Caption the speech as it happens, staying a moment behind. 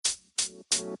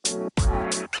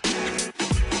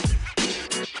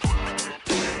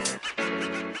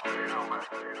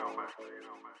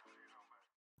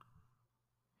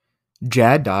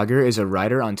Dagher is a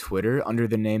writer on Twitter under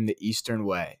the name The Eastern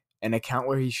Way, an account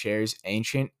where he shares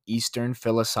ancient Eastern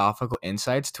philosophical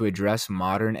insights to address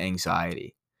modern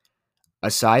anxiety.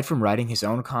 Aside from writing his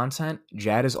own content,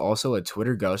 Jad is also a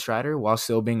Twitter ghostwriter while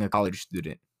still being a college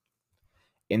student.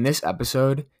 In this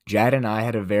episode, Jad and I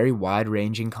had a very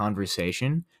wide-ranging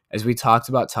conversation as we talked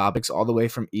about topics all the way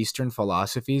from Eastern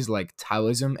philosophies like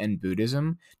Taoism and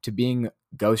Buddhism to being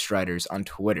ghostwriters on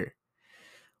Twitter.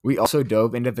 We also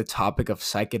dove into the topic of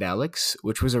psychedelics,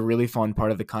 which was a really fun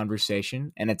part of the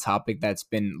conversation and a topic that's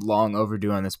been long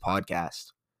overdue on this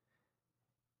podcast.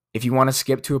 If you want to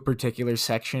skip to a particular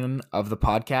section of the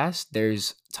podcast,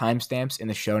 there's timestamps in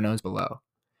the show notes below.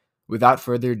 Without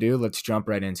further ado, let's jump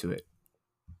right into it.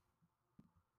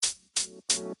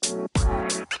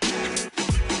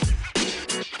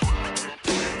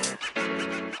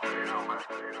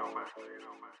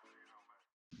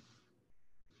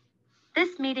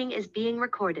 This meeting is being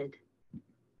recorded.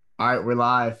 All right, we're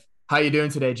live. How you doing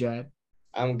today, Jad?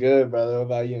 I'm good, brother. What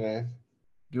about you, man?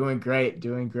 Doing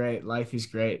great. Life is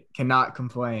great. Cannot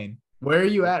complain. Where are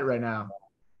you at right now?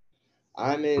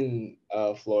 I'm in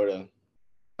Florida.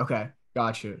 Okay,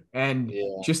 gotcha. And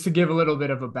Yeah. just to give a little bit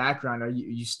of a background, are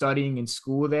you studying in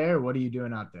school there? Or what are you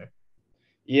doing out there?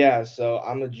 Yeah, so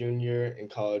I'm a junior in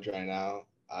college right now.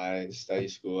 I study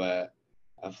school at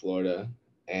Florida.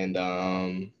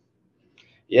 And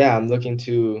yeah, I'm looking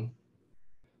to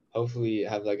hopefully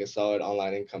have like a solid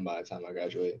online income by the time I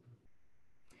graduate.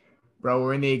 Bro,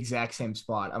 we're in the exact same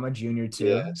spot. I'm a junior too.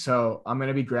 Yeah. So I'm going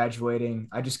to be graduating.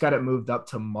 I just got it moved up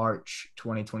to March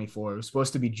 2024. It was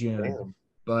supposed to be June, Damn.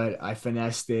 but I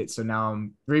finessed it. So now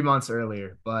I'm 3 months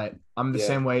earlier. But I'm the Yeah.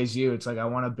 same way as you. It's like I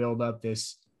want to build up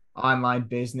this online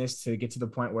business to get to the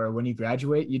point where when you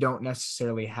graduate, you don't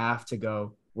necessarily have to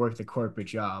go work the corporate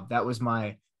job. That was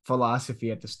my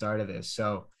philosophy at the start of this.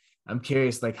 So I'm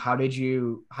curious, like, how did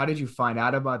you find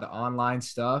out about the online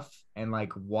stuff, and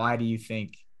like, why do you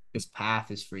think this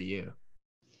path is for you?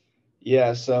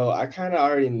 Yeah, so I kind of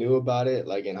already knew about it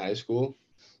like in high school.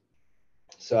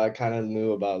 So I kind of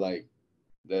knew about like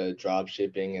the drop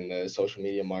shipping and the social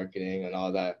media marketing and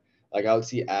all that. Like I would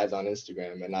see ads on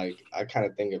Instagram and I kind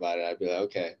of think about it. I'd be like,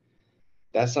 okay,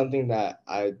 that's something that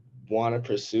I want to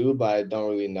pursue, but I don't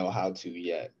really know how to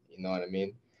yet. You know what I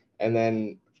mean? And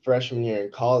then freshman year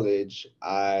in college,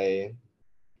 I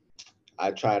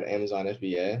tried Amazon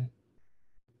FBA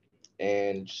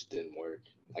and just didn't work.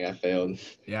 Like I failed.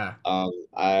 Yeah.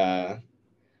 I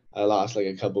lost like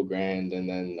a couple grand, and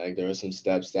then like there were some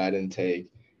steps that I didn't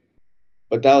take.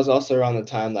 But that was also around the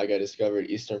time like I discovered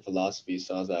Eastern philosophy.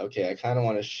 So I was like, okay, I kind of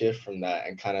want to shift from that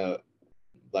and kind of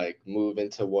like move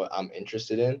into what I'm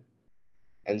interested in.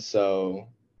 And so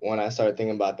when I started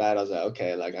thinking about that, I was like,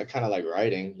 okay, like I kind of like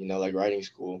writing, like writing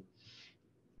school.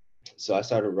 So I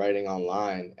started writing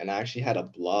online, and I actually had a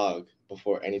blog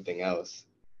before anything else,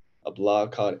 a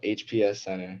blog called HPS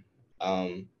Center.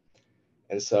 Um,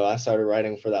 and so I started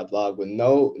writing for that blog with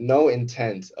no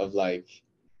intent of like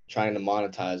trying to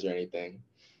monetize or anything.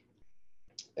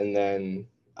 And then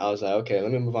I was like, okay,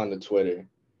 let me move on to Twitter.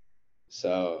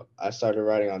 So I started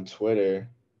writing on Twitter,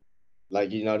 like,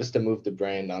 just to move the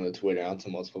brand onto Twitter, onto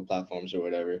multiple platforms or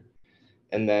whatever.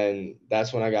 And then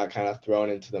that's when I got kind of thrown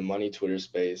into the money Twitter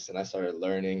space, and I started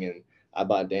learning, and I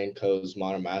bought Dan Coe's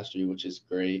Modern Mastery, which is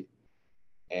great.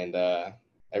 And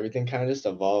everything kind of just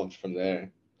evolved from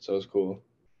there. So it was cool.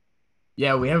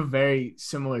 Yeah, we have a very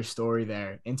similar story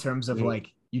there in terms of Mhm.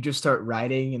 like you just start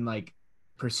writing and like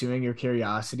pursuing your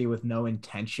curiosity with no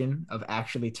intention of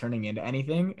actually turning into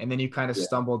anything. And then you kind of Yeah.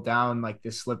 stumble down like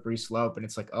this slippery slope, and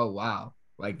it's like, oh wow,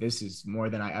 like this is more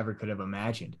than I ever could have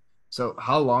imagined. So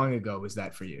how long ago was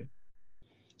that for you?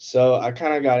 So I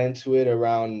kind of got into it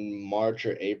around March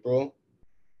or April.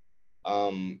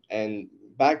 And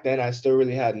back then I still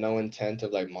really had no intent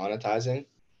of like monetizing.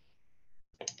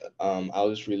 I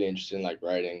was really interested in like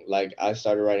writing. Like I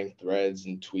started writing threads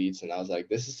and tweets, and I was like,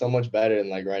 this is so much better than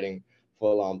like writing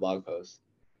full-on blog posts.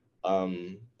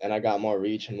 And I got more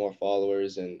reach and more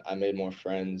followers, and I made more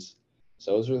friends.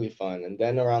 So it was really fun. And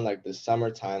then around like the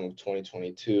summertime of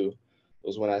 2022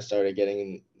 was when I started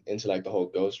getting into like the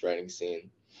whole ghostwriting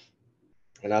scene.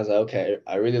 And I was like, okay,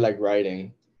 I really like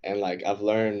writing, and like I've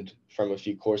learned from a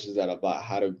few courses that I bought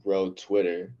how to grow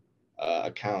Twitter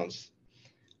accounts.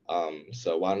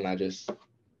 So why don't I just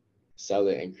sell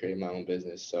it and create my own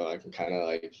business so I can kind of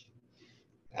like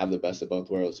have the best of both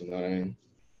worlds, you know what I mean?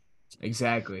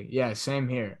 Exactly. Yeah, same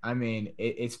here. I mean,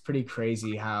 it's pretty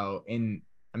crazy how in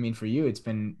I mean, for you, it's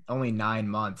been only 9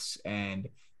 months, and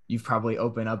you've probably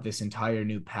opened up this entire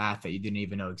new path that you didn't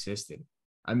even know existed.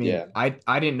 I mean, Yeah,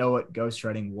 I didn't know what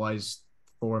ghostwriting was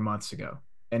 4 months ago,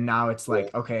 and now it's yeah,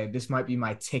 like, okay, this might be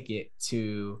my ticket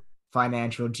to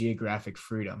financial geographic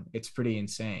freedom. It's pretty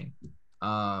insane.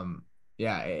 Um,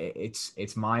 yeah,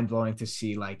 it's mind blowing to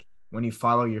see like when you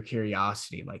follow your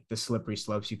curiosity, like the slippery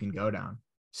slopes you can go down.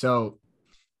 So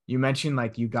you mentioned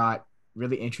like you got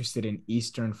really interested in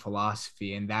Eastern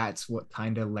philosophy, and that's what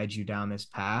kind of led you down this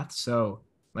path. So,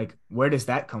 like, where does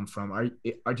that come from?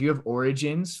 Do you have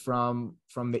origins from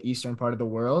the Eastern part of the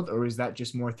world, or is that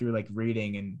just more through like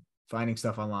reading and finding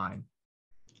stuff online?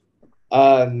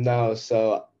 no,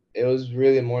 so it was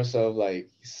really more so of like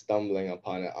stumbling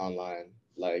upon it online.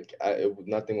 Like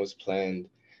nothing was planned.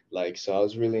 Like so I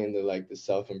was really into like the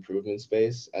self-improvement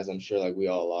space, as I'm sure like we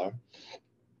all are.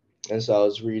 And so I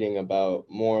was reading about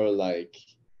more like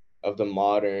of the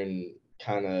modern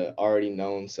kind of already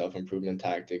known self-improvement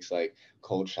tactics like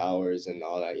cold showers and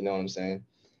all that, you know what I'm saying?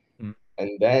 Mm.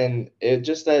 And then it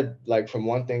just that like from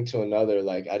one thing to another,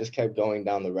 like I just kept going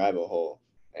down the rabbit hole.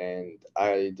 And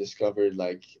I discovered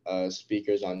like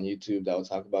speakers on YouTube that would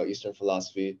talk about Eastern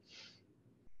philosophy.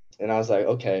 And I was like,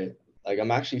 okay, like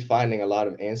I'm actually finding a lot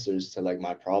of answers to like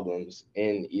my problems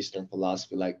in Eastern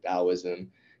philosophy, like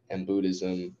Taoism and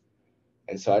Buddhism.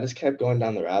 And so I just kept going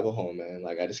down the rabbit hole, man.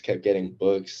 Like I just kept getting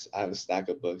books. I have a stack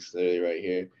of books literally right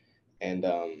here. And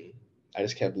I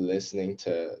just kept listening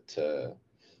to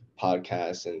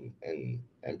podcasts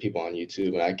and people on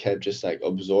YouTube, and I kept just like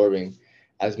absorbing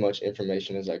as much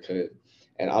information as I could.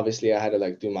 And obviously, I had to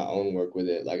like do my own work with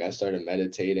it. Like I started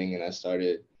meditating, and I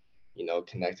started,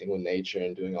 connecting with nature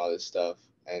and doing all this stuff.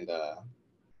 And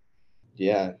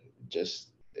yeah, just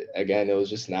again, it was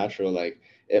just natural. Like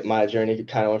my journey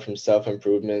kind of went from self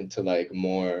improvement to like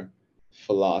more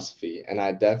philosophy, and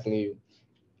I definitely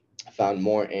found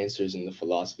more answers in the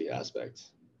philosophy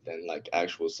aspect than like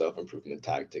actual self improvement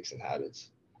tactics and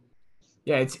habits.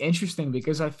 Yeah, it's interesting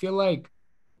because I feel like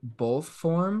both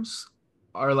forms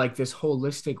are like this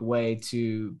holistic way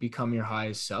to become your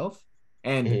highest self.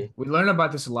 And Mhm. we learn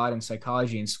about this a lot in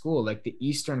psychology in school. Like the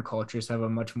Eastern cultures have a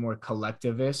much more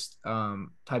collectivist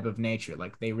type of nature.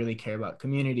 Like they really care about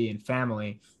community and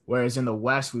family. Whereas in the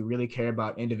West, we really care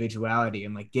about individuality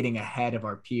and like getting ahead of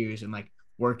our peers and like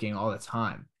working all the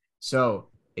time. So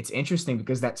it's interesting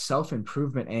because that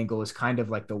self-improvement angle is kind of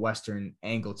like the Western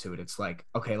angle to it. It's like,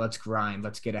 okay, let's grind,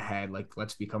 let's get ahead, like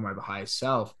let's become our highest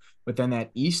self. But then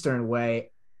that Eastern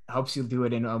way helps you do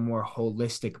it in a more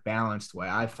holistic, balanced way,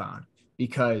 I found.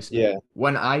 Because Yeah,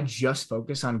 when I just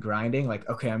focus on grinding, like,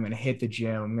 okay, I'm gonna hit the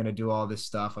gym, I'm gonna do all this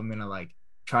stuff, I'm gonna like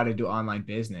try to do online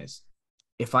business.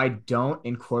 If I don't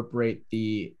incorporate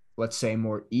the, let's say,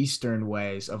 more Eastern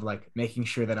ways of like making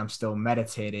sure that I'm still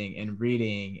meditating and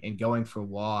reading and going for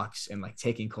walks and like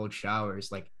taking cold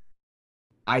showers, like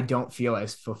I don't feel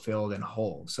as fulfilled and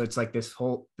whole. So it's like this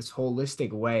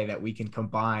holistic way that we can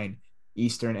combine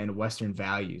Eastern and Western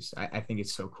values. I think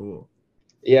it's so cool.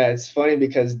 yeah, it's funny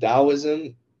because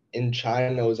Taoism in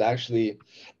China was actually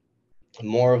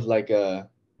more of like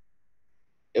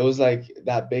it was like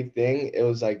that big thing. It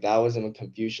was like Taoism and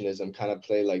Confucianism kind of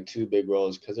play like two big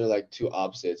roles because they're like two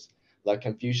opposites. Like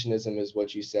Confucianism is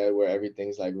what you said, where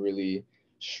everything's like really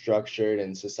structured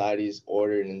and society's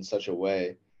ordered in such a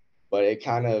way, but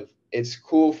it's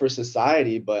cool for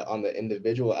society, but on the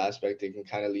individual aspect, it can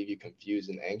kind of leave you confused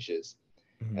and anxious.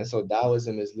 And Mhm. so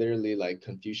Taoism is literally like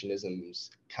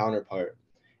Confucianism's counterpart.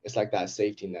 It's like that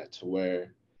safety net to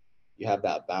where you have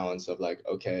that balance of like,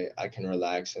 okay, I can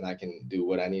relax and I can do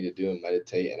what I need to do and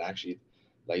meditate and actually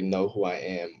like know who I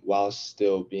am while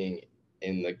still being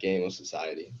in the game of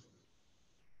society.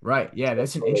 Right. Yeah, So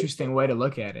that's it's an totally interesting way different. to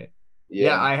look at it.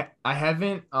 Yeah, Yeah, I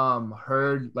haven't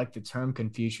heard like the term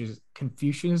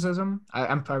Confucianism.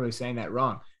 I'm probably saying that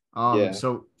wrong. yeah.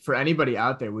 So for anybody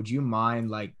out there, would you mind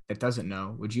like that doesn't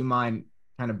know, would you mind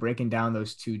kind of breaking down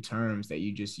those two terms that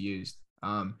you just used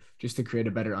just to create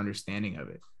a better understanding of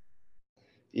it?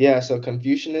 Yeah, so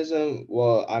Confucianism,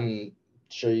 well, I'm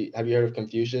sure have you heard of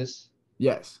Confucius?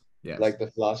 Yes. Yes. Like the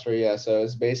philosopher, yeah. So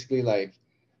it's basically like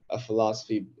a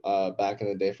philosophy back in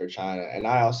the day for China. And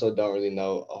I also don't really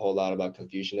know a whole lot about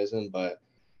Confucianism, but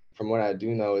from what I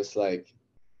do know, it's like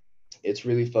it's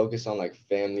really focused on like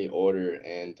family order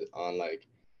and on like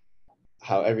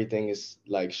how everything is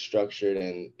like structured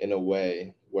and in a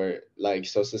way where like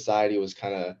so society was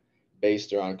kind of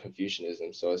based around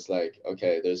Confucianism. So it's like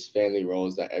okay, there's family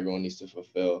roles that everyone needs to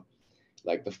fulfill.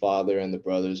 Like the father and the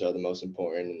brothers are the most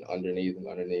important and underneath.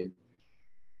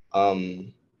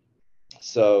 Um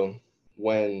so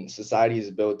when society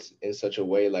is built in such a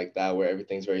way like that, where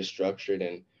everything's very structured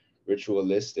and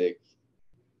ritualistic,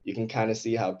 you can kind of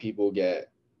see how people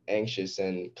get anxious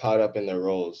and caught up in their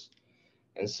roles.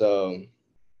 And so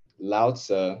Lao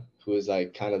Tzu, who is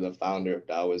like kind of the founder of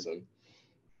Taoism,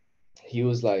 he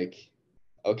was like,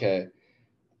 okay,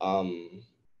 um,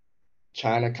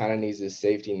 China kind of needs this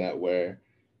safety net where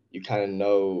you kind of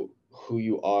know who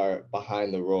you are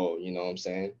behind the role, you know what I'm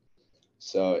saying?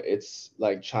 So it's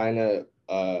like China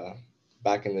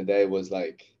back in the day was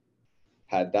like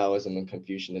had Taoism and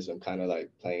Confucianism kind of like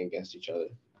playing against each other.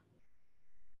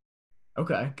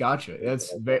 Okay, gotcha.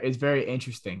 That's very it's very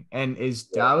interesting. And is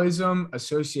Yeah. Taoism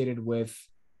associated with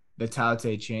the Tao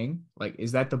Te Ching? Like,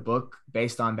 is that the book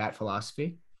based on that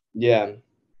philosophy? Yeah.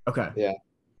 Okay. Yeah.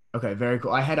 Okay, very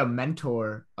cool. I had a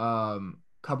mentor a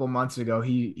couple months ago.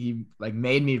 He like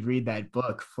made me read that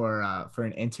book for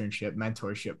an internship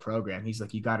mentorship program. He's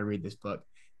like, you got to read this book.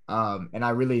 And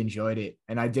I really enjoyed it.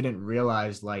 And I didn't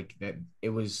realize like that it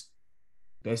was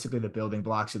basically the building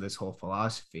blocks of this whole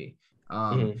philosophy.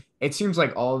 Hmm. It seems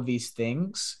like all of these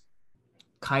things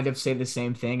kind of say the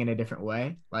same thing in a different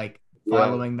way, like Yeah.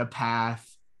 following the path.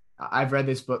 I've read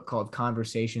this book called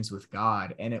Conversations with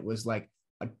God, and it was like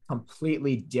a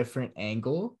completely different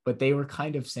angle, but they were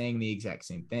kind of saying the exact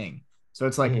same thing. So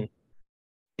it's like Hmm.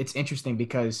 it's interesting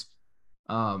because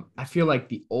I feel like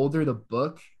the older the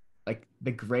book, like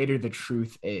the greater the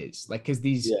truth is. Like because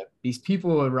Yeah. these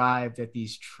people arrived at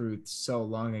these truths so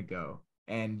long ago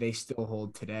and they still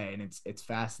hold today, and it's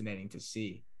fascinating to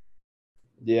see.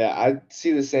 Yeah. I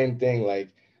see the same thing. Like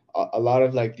a lot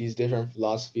of like these different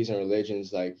philosophies and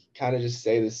religions, like kind of just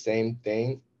say the same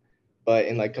thing, but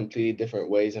in like completely different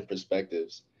ways and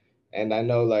perspectives. And I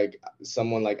know like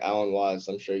someone like Alan Watts,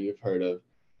 I'm sure you've heard of.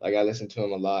 Like I listen to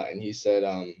him a lot, and he said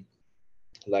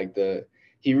like the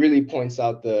he really points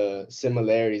out the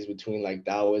similarities between like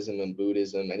Taoism and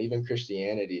Buddhism and even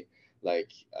Christianity.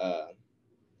 Like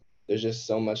there's just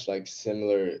so much like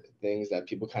similar things that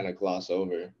people kind of gloss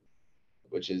over,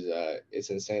 which is it's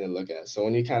insane to look at. So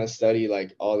when you kind of study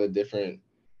like all the different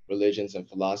religions and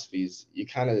philosophies, you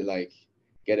kind of like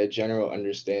get a general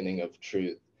understanding of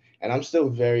truth. And I'm still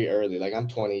very early, like I'm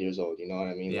 20 years old, you know what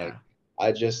I mean? Like Yeah.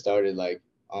 I just started like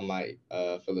on my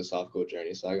philosophical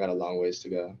journey, so I got a long ways to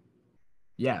go.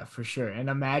 Yeah, for sure. And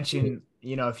imagine,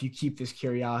 if you keep this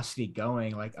curiosity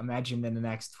going, like imagine in the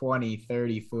next 20,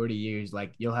 30, 40 years,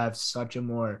 like you'll have such a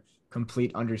more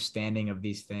complete understanding of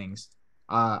these things.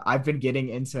 I've been getting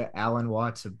into Alan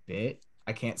Watts a bit.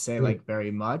 I can't say Mhm. like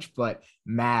very much, but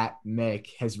Matt Mick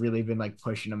has really been like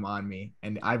pushing him on me,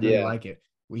 and I really Yeah, like it.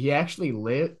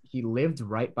 He lived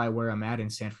right by where I'm at in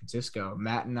San Francisco.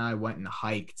 Matt and I went and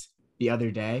hiked the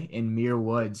other day in Muir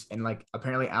Woods, and like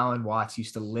apparently Alan Watts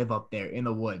used to live up there in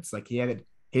the woods. Like he had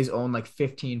his own like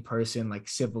 15-person like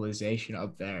civilization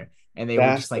up there, and they were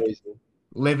that's just like crazy.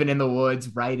 living in the woods,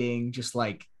 writing, just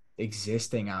like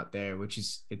existing out there, which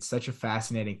is it's such a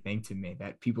fascinating thing to me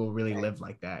that people really live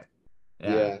like that.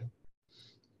 Yeah. Yeah,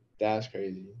 that's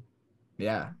crazy.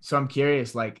 Yeah. So I'm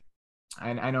curious, like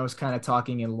I know it's kind of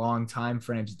talking in long time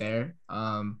frames there.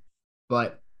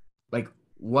 But like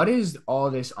what is all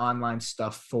this online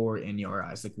stuff for in your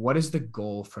eyes? Like what is the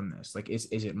goal from this? Like is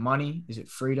it money? Is it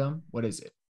freedom? What is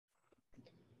it?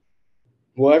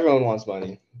 Well, everyone wants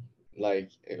money.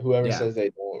 Like whoever Yeah. says they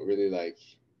don't really like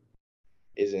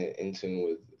isn't in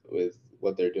tune with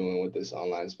what they're doing with this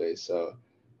online space. So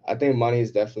I think money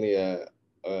is definitely a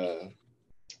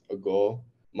a goal.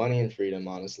 Money and freedom,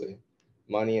 honestly.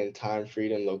 Money and time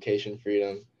freedom, location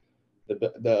freedom,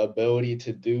 the ability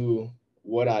to do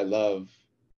what I love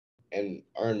and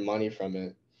earn money from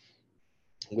it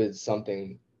with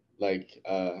something like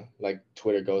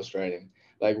Twitter ghostwriting.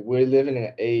 Like we're living in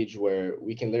an age where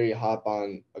we can literally hop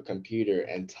on a computer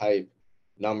and type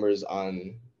numbers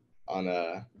on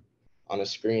a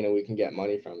screen and we can get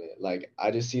money from it. Like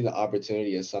I just see the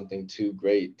opportunity as something too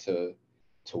great to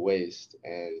waste.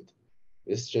 And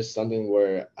it's just something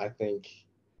where I think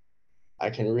I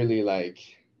can really like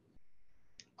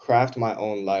craft my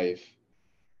own life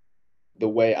the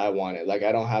way I want it. Like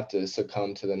I don't have to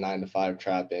succumb to the 9 to 5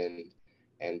 trap and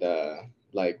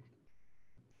like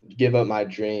give up my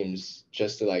dreams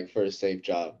just to like for a safe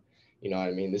job. You know what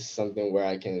I mean? This is something where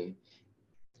I can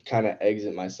kind of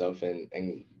exit myself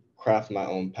and craft my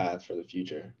own path for the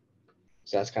future.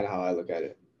 So that's kind of how I look at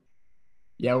it.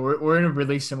 Yeah, we're in a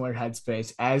really similar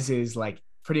headspace, as is like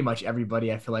pretty much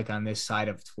everybody I feel like on this side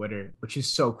of Twitter, which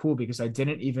is so cool because I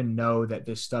didn't even know that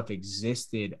this stuff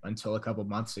existed until a couple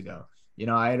months ago.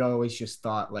 I had always just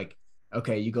thought like,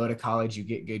 okay, you go to college, you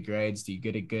get good grades, you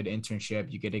get a good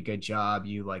internship, you get a good job,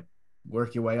 you like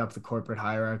work your way up the corporate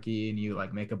hierarchy and you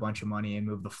like make a bunch of money and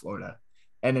move to Florida.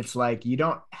 And it's like you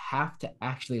don't have to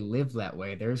actually live that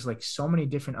way. There's like so many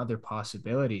different other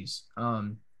possibilities.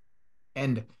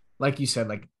 And like you said,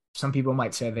 like some people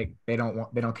might say they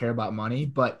don't care about money,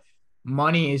 but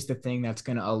money is the thing that's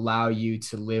going to allow you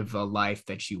to live a life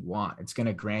that you want. It's going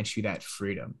to grant you that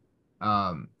freedom.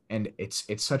 And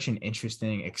it's such an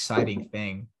interesting, exciting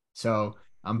thing. So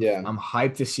Yeah. I'm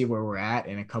hyped to see where we're at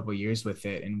in a couple of years with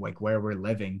it and like where we're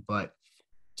living. But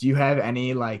do you have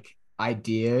any like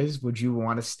ideas? Would you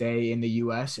want to stay in the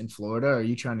US in Florida, or are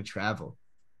you trying to travel?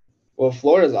 Well,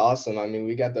 Florida's awesome. I mean,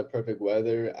 we got the perfect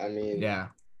weather. I mean, Yeah.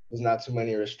 there's not too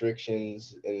many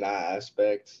restrictions in that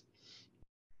aspect.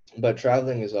 But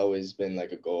traveling has always been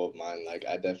like a goal of mine. Like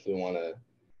I definitely want to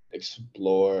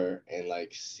explore and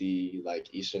like see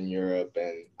like Eastern Europe,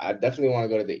 and I definitely want to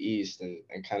go to the East and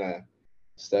kind of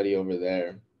study over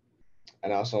there.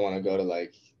 And I also want to go to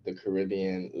like the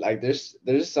Caribbean. Like there's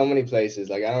so many places.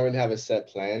 Like I don't really have a set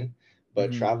plan,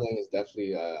 but Mhm. traveling is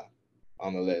definitely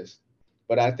on the list.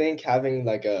 But I think having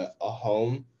like a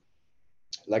home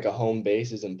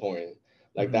base is important.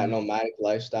 Like that Mhm. nomadic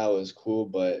lifestyle is cool,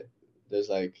 but there's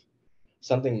like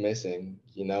something missing,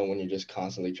 when you're just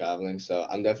constantly traveling. So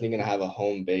I'm definitely gonna have a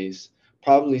home base,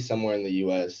 probably somewhere in the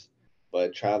US,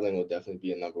 but traveling will definitely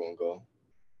be a number one goal.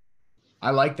 I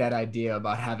like that idea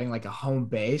about having like a home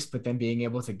base, but then being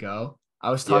able to go. I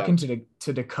was Yeah. talking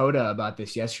to Dakota about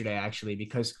this yesterday, actually,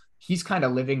 because he's kind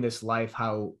of living this life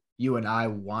how you and I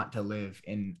want to live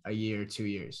in a year, 2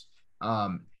 years.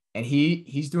 Um, and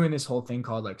he's doing this whole thing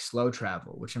called like slow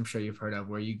travel, which I'm sure you've heard of,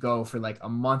 where you go for like a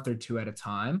month or two at a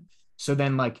time. So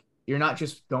then like you're not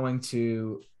just going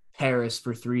to Paris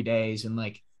for 3 days and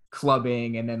like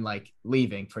clubbing and then like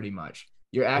leaving pretty much.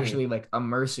 You're Mhm. actually like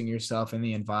immersing yourself in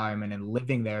the environment and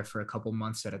living there for a couple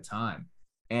months at a time.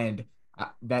 And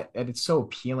that it's so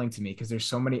appealing to me because there's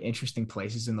so many interesting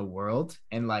places in the world,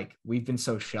 and like we've been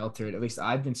so sheltered, at least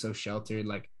I've been so sheltered,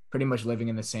 like pretty much living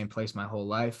in the same place my whole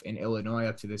life in Illinois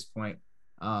up to this point.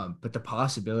 But the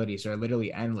possibilities are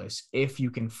literally endless if you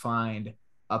can find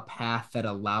a path that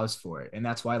allows for it. And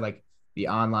that's why like the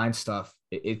online stuff,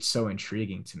 it's so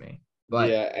intriguing to me. But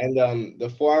Yeah, and the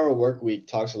 4 hour work week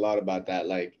talks a lot about that.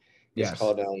 Like it's yes.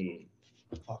 called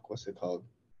fuck, what's it called?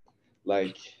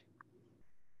 Like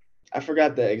I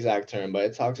forgot the exact term, but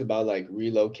it talks about like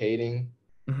relocating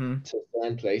Mm-hmm. to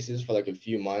certain places for like a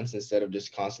few months instead of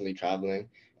just constantly traveling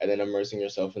and then immersing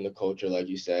yourself in the culture, like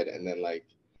you said, and then like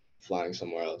flying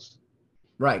somewhere else.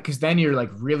 Right, because then you're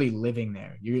like really living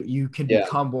there. You can Yeah.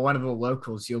 become one of the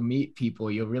locals. You'll meet people.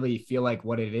 You'll really feel like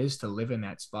what it is to live in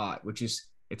that spot, which is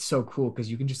it's so cool because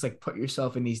you can just like put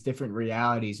yourself in these different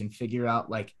realities and figure out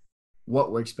like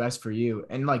what works best for you.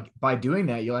 And like by doing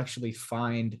that, you'll actually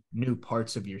find new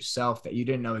parts of yourself that you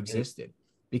didn't know Mhm. existed.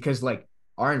 Because like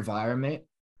our environment,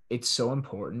 it's so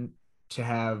important to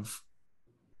have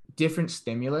different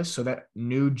stimulus so that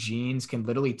new genes can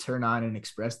literally turn on and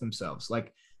express themselves.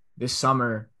 Like this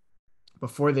summer,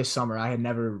 before this summer, I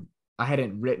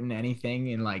hadn't written anything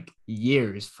in like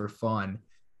years for fun,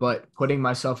 but putting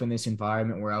myself in this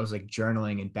environment where I was like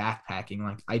journaling and backpacking,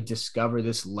 like I discover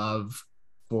this love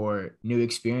for new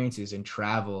experiences and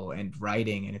travel and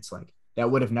writing. And it's like that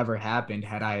would have never happened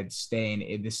had I had stayed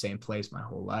in the same place my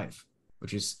whole life,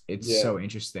 which is it's Yeah. so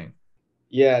interesting.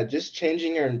 Yeah, just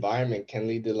changing your environment can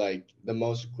lead to like the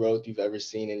most growth you've ever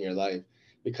seen in your life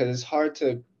because it's hard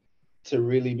to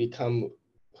really become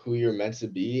who you're meant to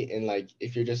be and like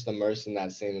if you're just immersed in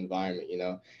that same environment,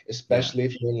 Yeah. especially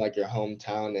if you're in like your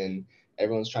hometown and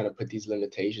everyone's trying to put these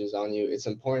limitations on you. It's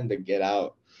important to get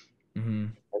out Mm-hmm.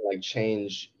 and like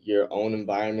change your own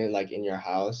environment like in your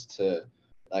house to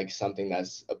like something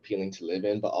that's appealing to live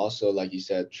in, but also like you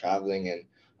said, traveling and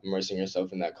immersing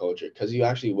yourself in that culture because you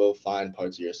actually will find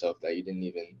parts of yourself that you didn't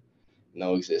even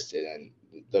know existed. And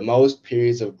the most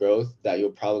periods of growth that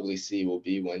you'll probably see will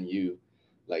be when you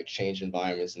like change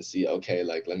environments and see, okay,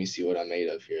 like let me see what I'm made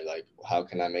of here, like how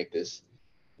can I make this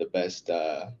the best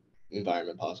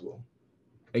environment possible.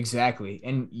 Exactly.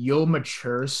 And you'll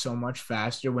mature so much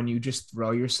faster when you just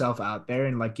throw yourself out there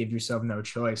and like give yourself no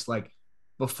choice. Like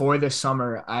before this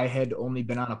summer, I had only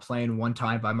been on a plane one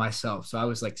time by myself. So I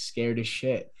was like scared as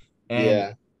shit. And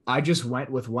Yeah. I just went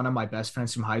with one of my best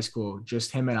friends from high school,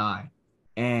 just him and I.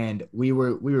 And we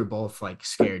were both like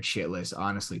scared shitless,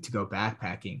 honestly, to go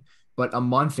backpacking. But a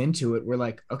month into it, we're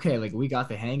like, okay, like we got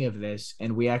the hang of this.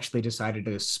 And we actually decided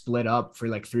to split up for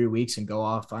like 3 weeks and go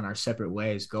off on our separate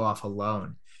ways, go off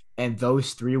alone. And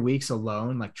those 3 weeks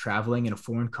alone, like traveling in a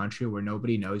foreign country where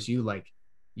nobody knows you, like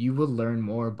you will learn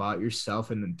more about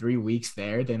yourself in the 3 weeks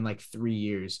there than like 3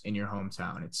 years in your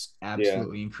hometown. It's Yeah.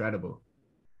 absolutely incredible.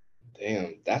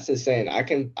 Damn, that's insane. I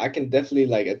can definitely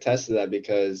like attest to that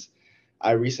because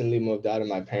I recently moved out of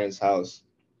my parents' house,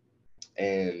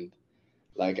 and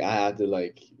like I had to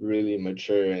like really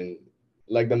mature, and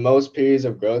like the most periods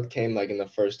of growth came like in the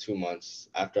first 2 months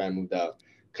after I moved out,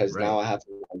 because now Right. I have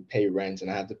to like pay rent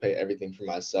and I have to pay everything for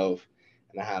myself,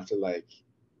 and I have to like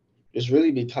just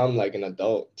really become like an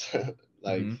adult.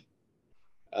 like Hmm.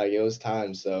 like it was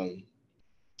time. So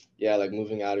yeah, like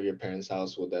moving out of your parents'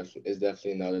 house is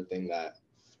definitely another thing that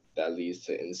leads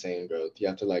to insane growth. You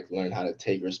have to like learn how to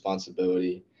take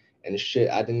responsibility and shit.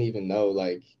 I didn't even know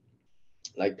like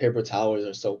paper towels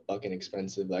are so fucking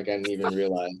expensive. Like I didn't even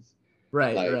realize.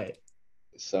 Right, Like right.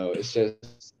 so it's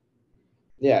just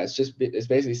yeah, it's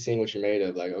basically seeing what you're made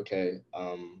of. Like okay,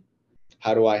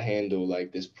 how do I handle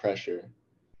like this pressure,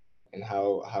 and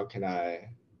how can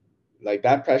I like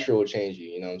that pressure will change you.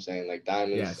 You know what I'm saying? Like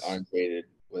diamonds Yes. aren't created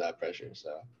without pressure.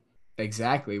 So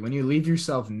Exactly. When you leave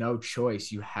yourself no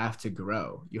choice, you have to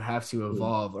grow. You have to mm,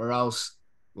 evolve, or else,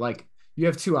 like, you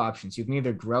have two options. You can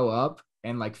either grow up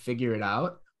and like figure it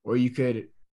out, or you could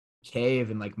cave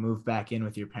and like move back in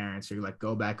with your parents, or like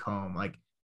go back home. Like,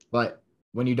 but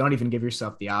when you don't even give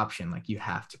yourself the option, like, you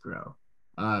have to grow.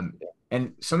 Um, yeah,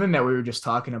 and something that we were just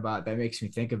talking about that makes me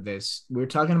think of this. We were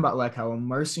talking about like how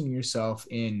immersing yourself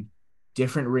in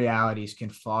different realities can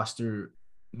foster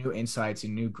new insights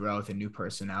and new growth and new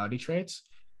personality traits.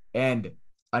 And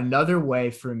another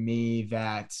way for me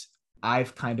that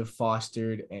I've kind of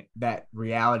fostered that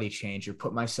reality change or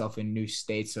put myself in new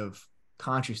states of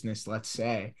consciousness, let's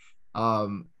say,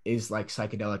 is like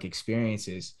psychedelic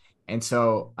experiences. And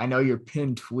so I know your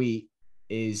pinned tweet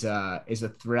is a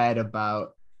thread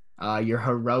about your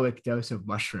heroic dose of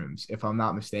mushrooms, if I'm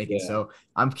not mistaken. yeah. So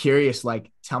I'm curious,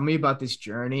 like, tell me about this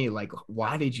journey. Like,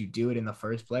 why did you do it in the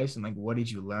first place? And like, what did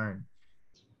you learn?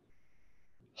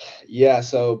 Yeah,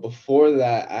 so before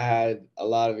that, I had a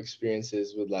lot of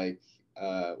experiences with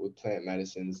plant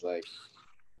medicines. Like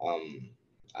um,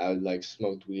 I would like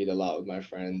smoked weed a lot with my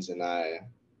friends, and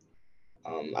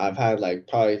I've had like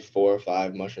probably 4 or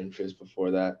 5 mushroom trips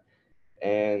before that,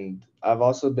 and I've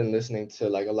also been listening to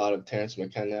like a lot of Terrence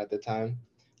McKenna at the time,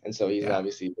 and so he's Yeah,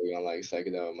 obviously big on like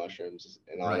psychedelic mushrooms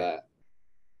and all right. that,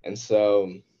 and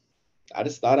so I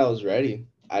just thought I was ready.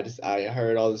 I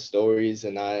heard all the stories,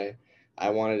 and I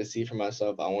wanted to see for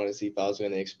myself. I wanted to see if I was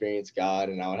going to experience God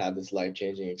and I would have this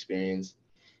life-changing experience.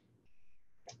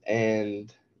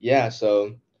 And yeah,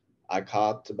 so I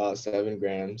copped about 7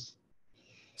 grams.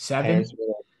 Parents Seven. were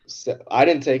like, I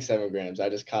didn't take 7 grams. I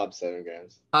just copped 7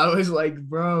 grams. I was like,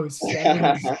 bro, seven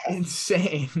is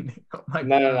insane. Oh my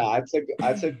No, no, no. god.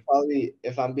 I took probably,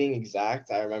 if I'm being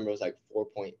exact, I remember it was like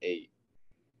 4.8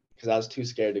 because I was too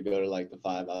scared to go to like the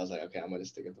 5. I was like, okay, I'm gonna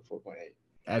stick at the 4.8.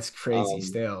 That's crazy Um,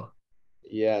 still.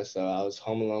 Yeah, so I was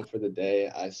home alone for the day.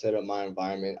 I set up my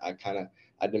environment.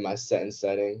 I did my set and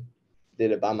setting,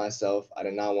 did it by myself. I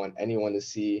did not want anyone to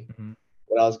see Mhm.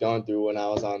 what I was going through when I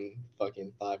was on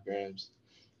fucking 5 grams.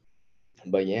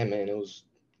 But yeah, man, it was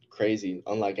crazy,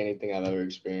 unlike anything I've ever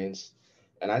experienced.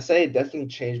 And I say it definitely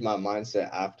changed my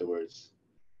mindset afterwards.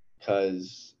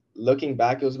 Cause looking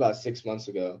back, it was about 6 months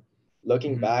ago.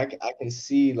 Looking Mhm. back, I can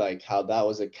see like how that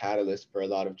was a catalyst for a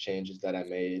lot of changes that I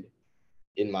made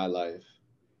in my life.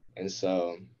 And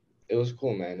so it was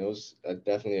cool, man. It was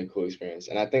definitely a cool experience.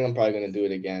 And I think I'm probably going to do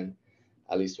it again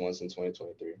at least once in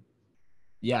 2023.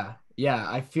 Yeah. Yeah.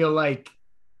 I feel like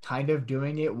kind of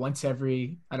doing it once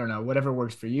every, I don't know, whatever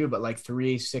works for you, but like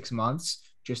 3, 6 months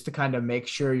just to kind of make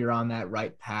sure you're on that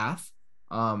right path.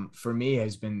 For me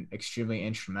has been extremely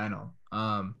instrumental.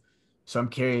 So I'm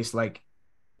curious, like,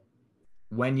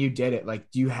 when you did it, like,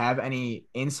 do you have any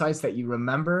insights that you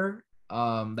remember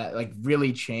that like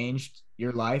really changed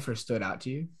your life or stood out to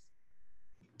you?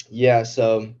 Yeah,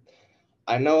 so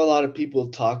I know a lot of people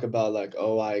talk about like,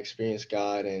 oh, I experienced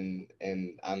God and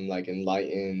I'm like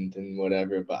enlightened and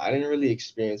whatever, but I didn't really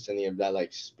experience any of that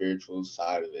like spiritual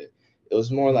side of it. It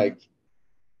was more Mhm.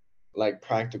 like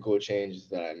practical changes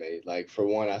that I made. Like for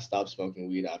one, I stopped smoking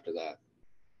weed after that.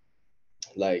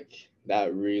 Like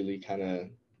that really kind of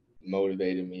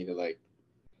motivated me to like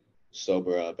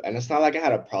sober up. And it's not like I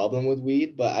had a problem with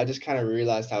weed, but I just kind of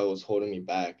realized how it was holding me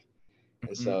back.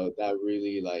 And Mhm. so that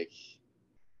really like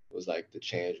was like the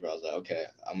change where I was like, okay,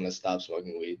 I'm gonna stop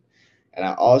smoking weed. And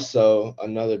I also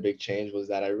another big change was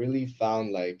that I really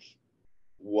found like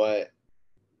what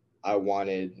I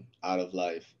wanted out of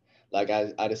life. Like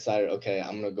I decided, okay,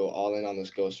 I'm gonna go all in on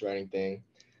this ghostwriting thing.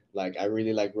 Like I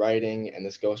really like writing, and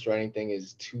this ghostwriting thing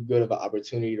is too good of an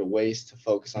opportunity to waste to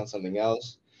focus on something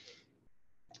else.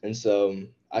 And so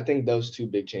I think those two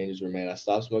big changes were made. I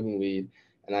stopped smoking weed,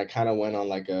 and I kind of went on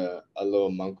like a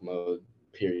little monk mode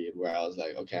period where I was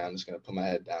like, okay, I'm just gonna put my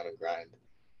head down and grind.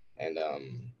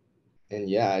 And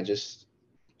yeah, I just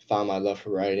found my love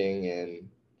for writing, and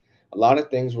a lot of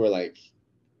things were like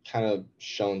kind of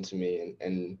shown to me,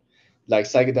 and like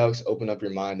psychedelics open up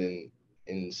your mind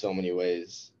in so many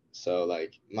ways. So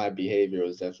like my behavior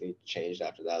was definitely changed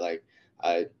after that. Like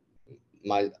I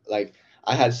my like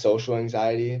I had social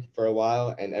anxiety for a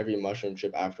while, and every mushroom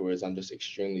trip afterwards, I'm just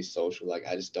extremely social. Like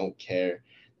I just don't care.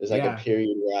 There's like a Yeah.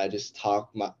 period where I just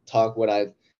talk what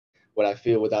I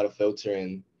feel without a filter,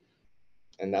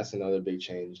 and that's another big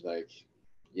change. Like,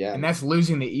 yeah, And man. that's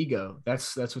losing the ego.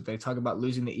 That's what they talk about,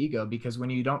 losing the ego, because when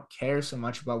you don't care so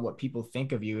much about what people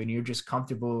think of you and you're just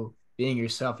comfortable being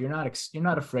yourself, you're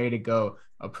not afraid to go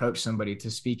approach somebody to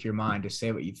speak your mind, to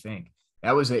say what you think.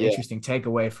 That was an Yeah, interesting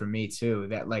takeaway for me too,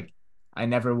 that like I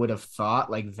never would have thought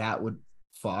like that would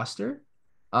foster.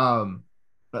 um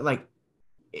but like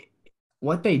it,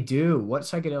 what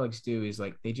psychedelics do is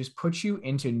like they just put you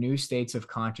into new states of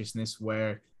consciousness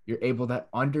where you're able to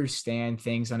understand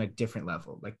things on a different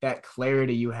level. Like that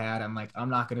clarity you had, I'm like, I'm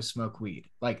not going to smoke weed.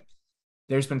 Like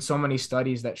there's been so many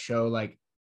studies that show like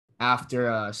after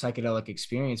a psychedelic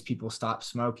experience, people stop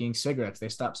smoking cigarettes, they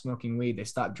stop smoking weed, they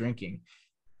stop drinking.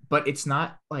 But it's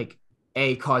not like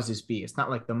A causes B. It's not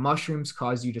like the mushrooms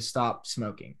cause you to stop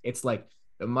smoking. It's like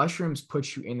the mushrooms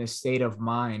put you in a state of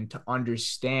mind to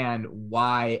understand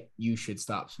why you should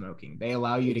stop smoking. They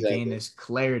allow you to gain exactly. this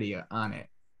clarity on it,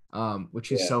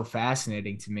 which is Yeah. so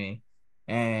fascinating to me.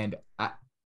 And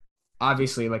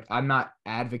obviously, like I'm not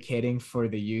advocating for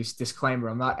the use. Disclaimer: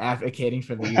 I'm not advocating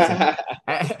for the use. Like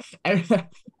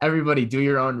everybody, do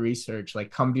your own research.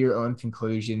 Like come to your own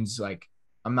conclusions. Like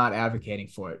I'm not advocating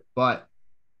for it, but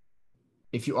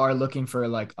if you are looking for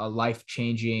like a life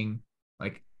changing,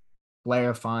 like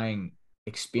clarifying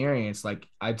experience, like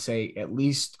I'd say at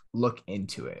least look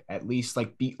into it. At least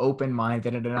like be open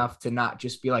minded enough to not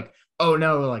just be like, oh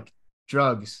no, like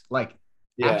drugs. Like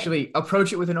Yeah. actually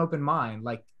approach it with an open mind.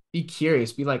 Like be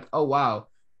curious. Be like, oh wow,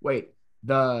 wait,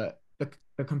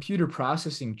 the computer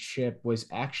processing chip was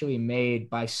actually made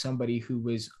by somebody who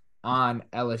was on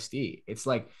LSD. It's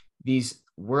like these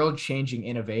world changing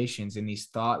innovations and these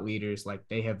thought leaders, like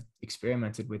they have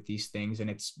experimented with these things and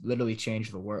it's literally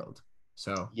changed the world.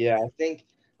 So, Yeah,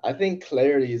 I think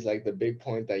clarity is like the big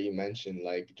point that you mentioned.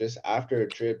 Like just after a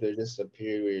trip, there's just a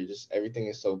period where you're just everything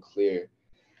is so clear.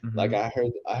 Like mhm. I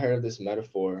heard of this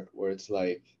metaphor where it's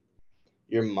like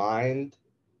your mind,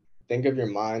 think of your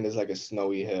mind as like a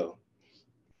snowy hill.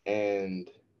 And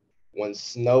when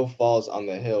snow falls on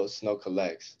the hill, snow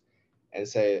collects. And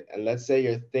let's say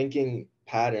your thinking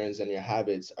patterns and your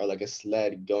habits are like a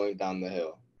sled going down the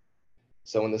hill.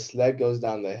 So when the sled goes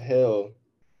down the hill,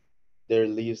 there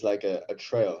leaves like a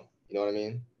trail. You know what I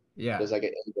mean? Yeah, There's like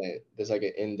an indent. There's like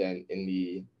an indent in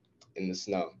the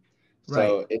snow. right.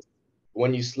 So it's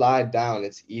when you slide down,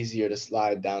 it's easier to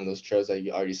slide down those trails that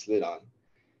you already slid on.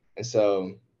 And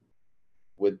so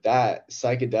with that,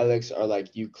 psychedelics are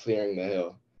like you clearing the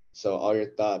hill. So all your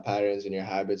thought patterns and your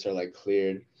habits are like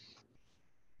cleared,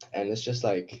 and it's just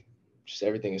like just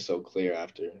everything is so clear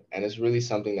after, and it's really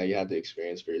something that you have to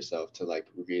experience for yourself to like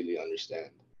really understand.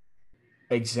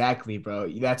 Exactly, bro.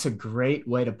 That's a great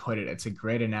way to put it. It's a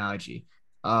great analogy.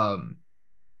 Um,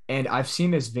 and I've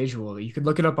seen this visual. You could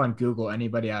look it up on Google.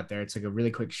 Anybody out there, it's like a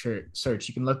really quick search.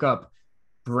 You can look up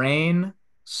brain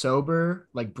sober,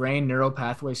 like brain neural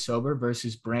pathways sober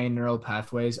versus brain neural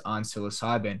pathways on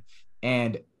psilocybin.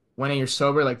 And when you're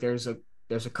sober, like there's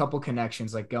a couple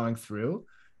connections like going through,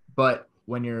 but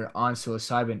when you're on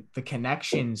psilocybin, the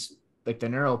connections, like the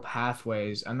neural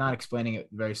pathways, I'm not explaining it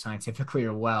very scientifically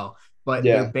or well,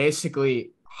 but they're Yeah,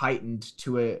 basically heightened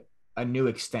to a new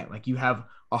extent. Like you have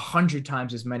 100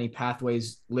 times as many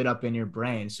pathways lit up in your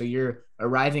brain. So you're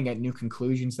arriving at new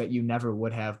conclusions that you never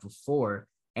would have before.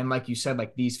 And like you said,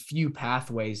 like these few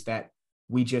pathways that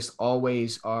we just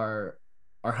always are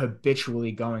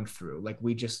habitually going through. Like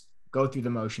we just go through the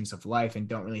motions of life and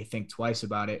don't really think twice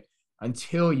about it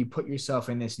until you put yourself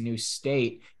in this new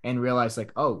state and realize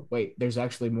like, oh, wait, there's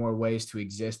actually more ways to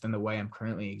exist than the way I'm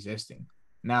currently existing.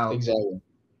 Now, exactly.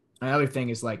 another thing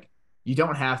is like you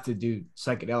don't have to do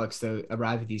psychedelics to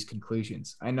arrive at these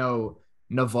conclusions. I know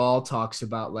Naval talks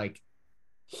about like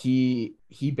he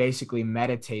basically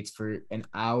meditates for an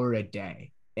hour a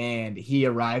day and he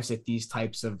arrives at these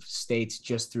types of states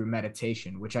just through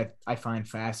meditation, which I find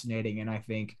fascinating. And I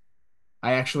think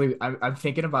I'm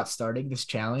thinking about starting this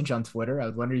challenge on Twitter. I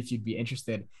was wondering if you'd be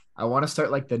interested. I want to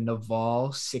start like the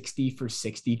Naval 60 for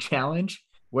 60 challenge,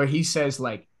 where he says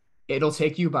like it'll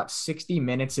take you about 60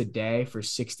 minutes a day for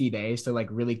 60 days to like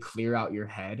really clear out your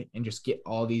head and just get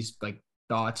all these like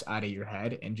thoughts out of your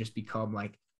head and just become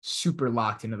like super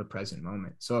locked into the present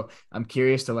moment. So I'm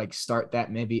curious to like start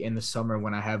that maybe in the summer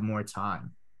when I have more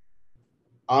time.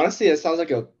 Honestly, it sounds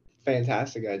like a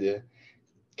fantastic idea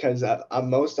because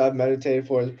most I've meditated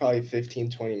for is probably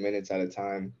 15, 20 minutes at a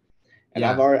time. And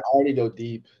Yeah. already go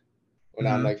deep when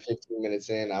I'm Mm-hmm. like 15 minutes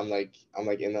in. I'm like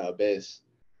in the abyss.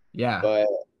 Yeah. But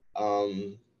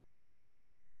um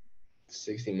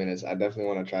 60 minutes, I definitely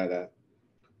want to try that.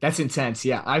 That's intense.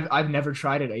 Yeah. I've never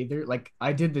tried it either. Like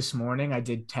I did this morning, I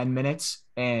did 10 minutes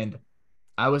and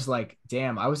I was like,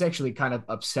 damn, I was actually kind of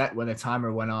upset when the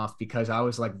timer went off because I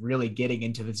was like really getting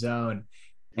into the zone.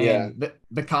 Yeah, And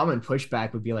the common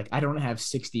pushback would be like, I don't have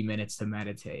 60 minutes to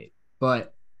meditate.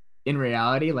 But in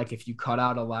reality, like if you cut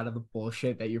out a lot of the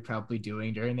bullshit that you're probably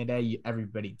doing during the day,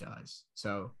 everybody does.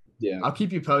 So yeah. I'll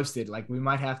keep you posted. Like we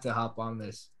might have to hop on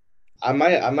this. I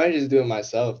might just do it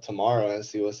myself tomorrow and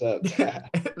see what's up.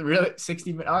 Really?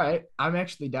 60 minutes. All right. I'm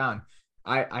actually down.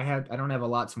 I don't have a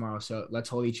lot tomorrow, so let's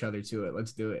hold each other to it.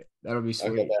 Let's do it. That'll be Okay,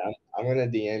 sweet. but I'm gonna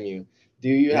DM you. Do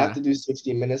you have Yeah. to do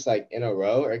 60 minutes like in a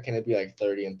row, or can it be like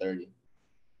 30 and 30?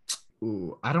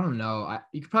 Ooh, I don't know.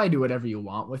 You could probably do whatever you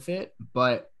want with it,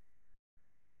 but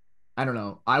I don't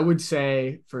know. I would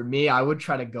say for me, I would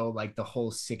try to go like the whole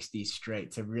 60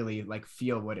 straight to really like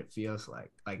feel what it feels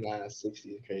like. Like Nah, 60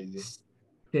 is crazy.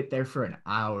 sit there for an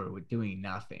hour with doing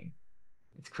nothing.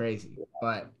 It's crazy.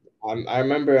 But I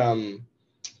remember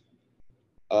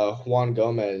Juan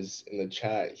Gomez in the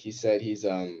chat. He said he's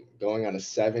going on a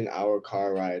 7 hour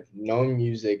car ride, no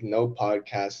music, no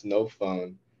podcast, no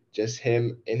phone, just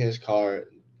him in his car,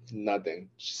 nothing,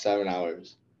 7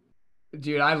 hours.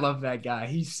 dude, I love that guy.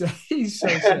 He's so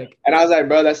sick. And I was like,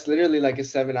 bro, that's literally like a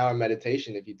 7 hour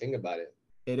meditation if you think about it.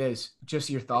 It is just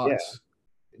your Yeah, thoughts.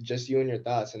 just you and your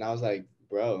thoughts. And I was like,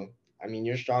 bro, I mean,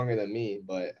 you're stronger than me,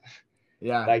 but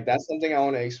Yeah. like that's something I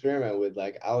want to experiment with.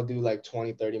 Like I'll do like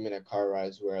 20, 30 minute car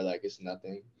rides where like it's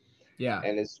nothing. Yeah.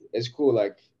 And it's cool.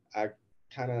 Like I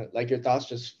kind of like your thoughts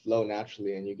just flow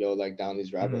naturally and you go like down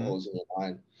these rabbit Mm-hmm. holes in your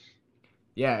mind.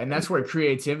 Yeah, and And that's where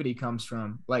creativity comes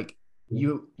from. Like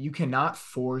you cannot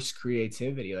force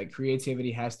creativity. Like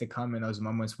creativity has to come in those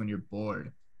moments when you're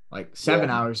bored. Like yeah, 7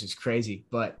 hours is crazy,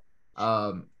 but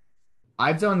um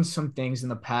I've done some things in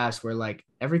the past where like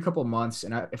every couple months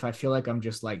and if I feel like I'm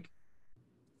just like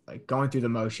going through the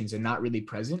motions and not really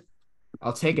present,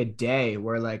 I'll take a day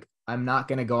where like I'm not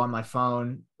going to go on my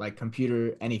phone, like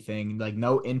computer, anything, like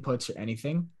no inputs or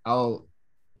anything. I'll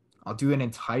do an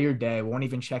entire day, won't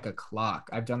even check a clock.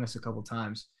 I've done this a couple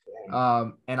times.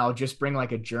 And I'll just bring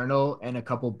like a journal and a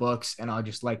couple books and I'll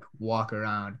just like walk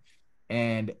around.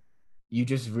 And you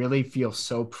just really feel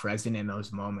so present in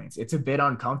those moments. It's a bit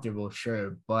uncomfortable,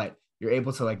 sure, but you're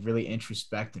able to like really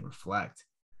introspect and reflect.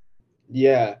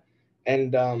 yeah.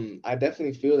 And I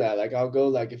definitely feel that. Like I'll go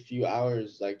like a few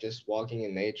hours like just walking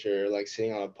in nature, like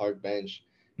sitting on a park bench.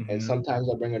 And Mm-hmm. sometimes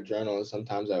I'll bring a journal and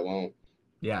sometimes I won't.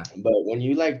 Yeah. But when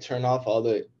you like turn off all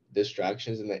the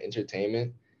distractions and the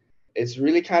entertainment, it's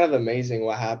really kind of amazing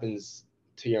what happens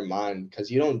to your mind because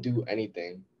you don't do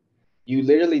anything. You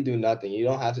literally do nothing. You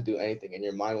don't have to do anything, and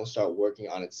your mind will start working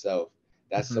on itself.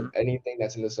 Mm-hmm. Anything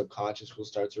that's in the subconscious will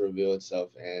start to reveal itself.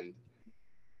 And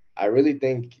I really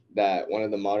think that one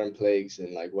of the modern plagues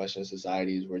in like Western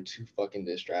societies, we're too fucking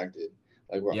distracted.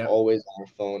 Like we're Yep. always on our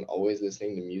phone, always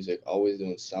listening to music, always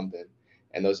doing something.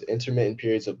 And those intermittent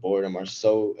periods of boredom are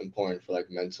so important for like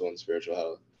mental and spiritual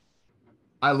health.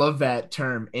 I love that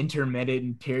term,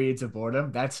 intermittent periods of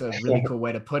boredom. That's a really cool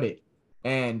way to put it.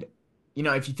 And,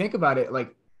 if you think about it,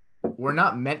 like we're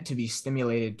not meant to be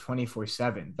stimulated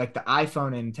 24/7. Like the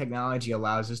iPhone and technology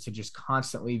allows us to just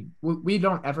constantly, we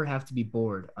don't ever have to be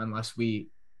bored unless we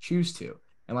choose to,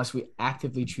 unless we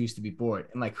actively choose to be bored.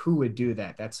 And like, who would do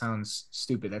that? That sounds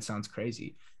stupid. That sounds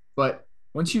crazy. But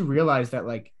once you realize that,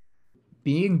 like,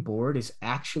 being bored is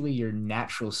actually your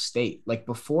natural state. Like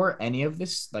before any of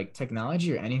this, like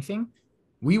technology or anything,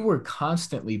 we were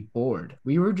constantly bored.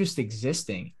 We were just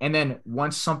existing. And then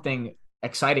once something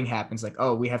exciting happens, like,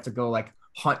 oh, we have to go like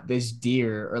hunt this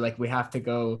deer or like we have to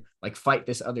go like fight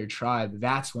this other tribe,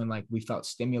 that's when like we felt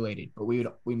stimulated, but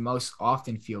we most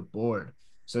often feel bored.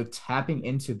 So tapping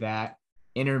into that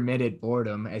intermittent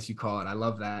boredom, as you call it, I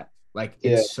love that. Like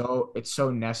Yeah. it's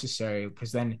so necessary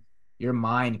because then your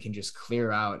mind can just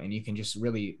clear out and you can just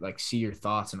really like see your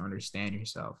thoughts and understand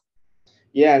yourself.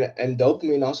 Yeah, and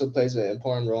dopamine also plays an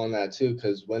important role in that too,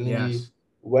 because Yes.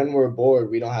 when we're bored,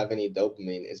 we don't have any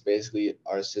dopamine. It's basically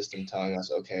our system telling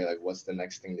us, okay, like what's the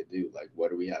next thing to do? Like what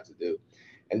do we have to do?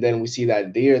 And then we see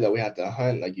that deer that we have to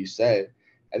hunt, like you said,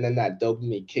 and then that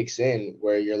dopamine kicks in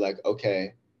where you're like,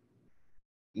 okay,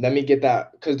 let me get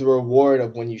that, because the reward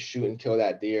of when you shoot and kill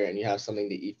that deer and you have something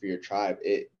to eat for your tribe,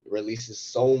 it releases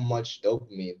so much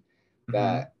dopamine Mm-hmm.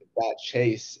 that that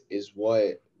chase is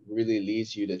what really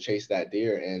leads you to chase that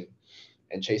deer and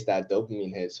chase that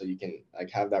dopamine hit so you can like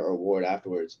have that reward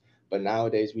afterwards. But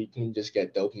nowadays we can just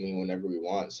get dopamine whenever we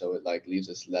want, so it like leaves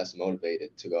us less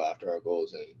motivated to go after our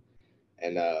goals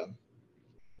and uh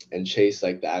and chase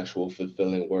like the actual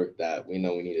fulfilling work that we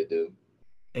know we need to do.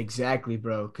 Exactly,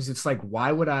 bro. Because it's like,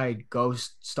 why would I go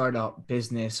start a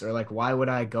business, or like, why would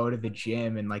I go to the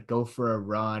gym and like go for a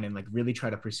run and like really try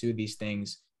to pursue these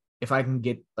things if I can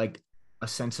get like a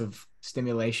sense of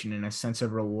stimulation and a sense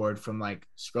of reward from like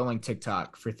scrolling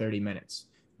TikTok for 30 minutes?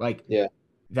 Like, Yeah.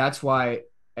 that's why,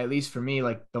 at least for me,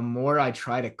 like the more I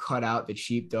try to cut out the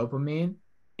cheap dopamine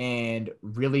and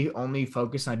really only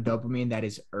focus on dopamine that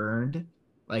is earned,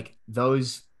 like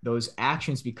those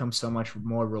actions become so much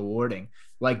more rewarding.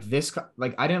 Like this,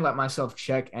 like I didn't let myself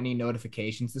check any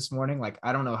notifications this morning. Like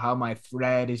I don't know how my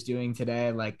thread is doing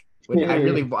today. Like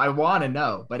I want to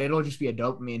know, but it'll just be a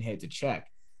dopamine hit to check.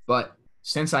 But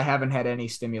since I haven't had any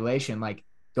stimulation, like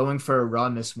going for a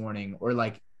run this morning, or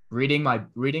like reading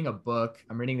a book.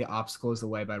 I'm reading The Obstacle is the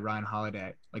Way by Ryan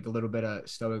Holiday, like a little bit of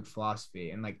Stoic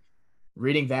philosophy, and like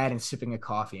reading that and sipping a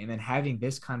coffee and then having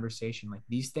this conversation. Like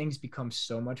these things become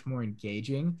so much more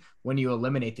engaging when you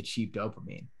eliminate the cheap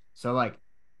dopamine. So like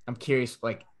I'm curious,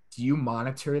 like, do you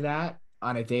monitor that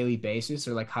on a daily basis,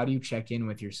 or like how do you check in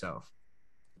with yourself?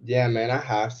 Yeah, man, I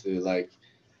have to like.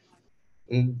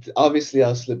 And obviously,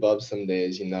 I'll slip up some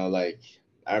days, you know. Like,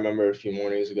 I remember a few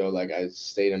mornings ago, like, I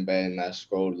stayed in bed and I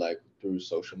scrolled, like, through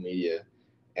social media.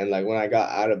 And, like, when I got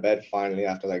out of bed finally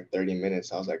after, like, 30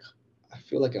 minutes, I was like, I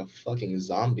feel like a fucking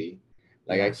zombie.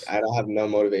 Like, Yes. I don't have no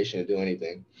motivation to do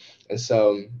anything. And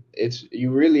so,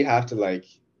 you really have to, like,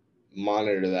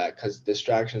 monitor that because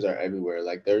distractions are everywhere.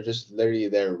 Like, they're just literally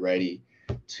there ready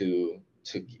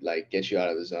like, get you out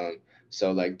of the zone.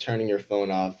 So, like, turning your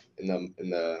phone off in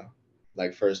the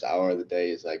like first hour of the day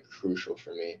is like crucial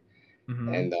for me.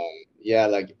 Mm-hmm. And yeah,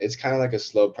 like it's kind of like a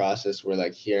slow process where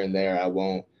like here and there I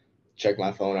won't check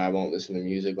my phone, I won't listen to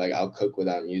music. Like I'll cook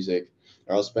without music,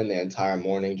 or I'll spend the entire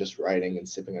morning just writing and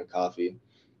sipping a coffee.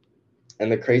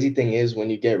 And the crazy thing is when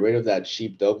you get rid of that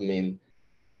cheap dopamine,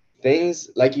 things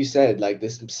like you said, like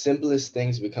this simplest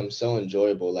things become so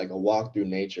enjoyable, like a walk through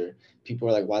nature. People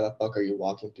are like, why the fuck are you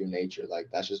walking through nature? Like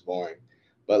that's just boring.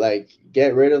 But like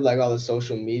get rid of like all the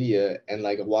social media and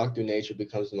like a walk through nature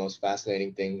becomes the most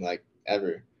fascinating thing like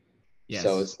ever.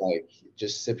 So Yes. it's like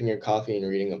just sipping your coffee and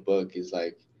reading a book is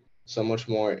like so much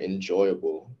more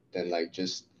enjoyable than like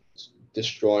just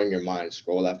destroying your mind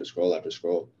scroll after scroll after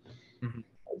scroll. Mhm.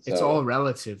 And It's so all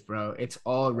relative, bro. It's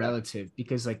all relative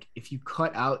because like if you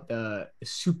cut out the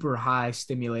super high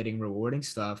stimulating rewarding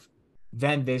stuff,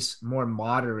 then this more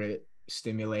moderate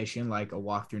stimulation like a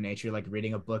walk through nature, like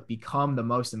reading a book, become the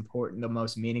most important, the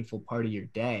most meaningful part of your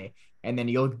day. And then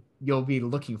you'll be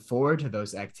looking forward to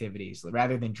those activities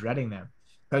rather than dreading them.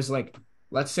 Because like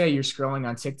let's say you're scrolling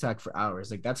on TikTok for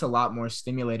hours, like that's a lot more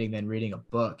stimulating than reading a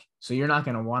book. So you're not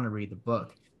going to want to read the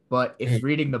book. But if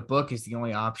reading the book is the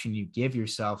only option you give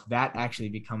yourself, that actually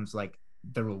becomes like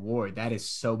the reward. That is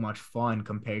so much fun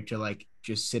compared to like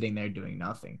just sitting there doing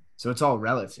nothing. So it's all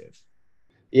relative.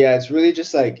 yeah, it's really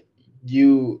just like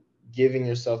you giving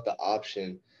yourself the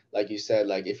option, like you said,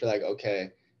 like if you're like,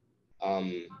 okay,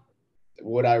 um,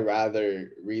 would I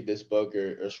rather read this book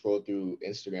or scroll through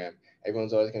Instagram?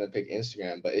 Everyone's always gonna pick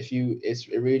Instagram, but if you, it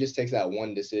really just takes that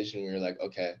one decision where you're like,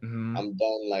 okay, Mm-hmm. I'm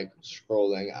done like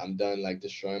scrolling, I'm done like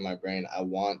destroying my brain. I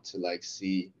want to like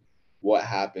see what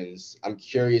happens. I'm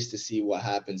curious to see what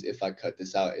happens if I cut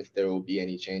this out, if there will be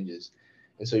any changes.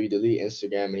 And so you delete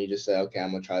Instagram and you just say, okay,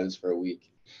 I'm gonna try this for a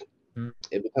week.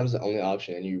 It becomes the only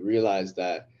option, and you realize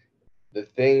that the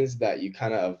things that you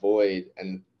kind of avoid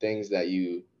and things that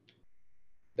you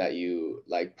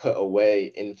like put away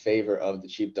in favor of the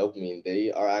cheap dopamine,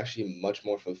 they are actually much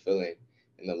more fulfilling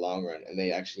in the long run, and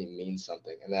they actually mean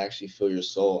something, and they actually fill your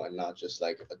soul and not just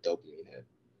like a dopamine hit.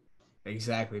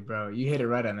 Exactly, bro. You hit it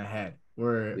right on the head.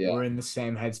 We're Yeah. we're in the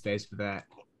same headspace with that.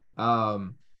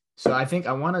 Um, so I think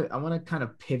I wanna kind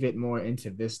of pivot more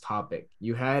into this topic.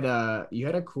 You had a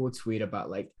cool tweet about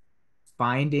like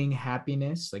finding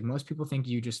happiness. Like most people think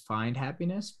you just find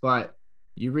happiness, but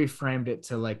you reframed it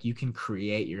to like you can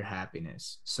create your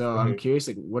happiness. So I'm Mhm. curious,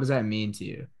 like, what does that mean to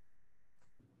you?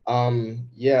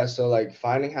 Yeah, so like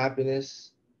finding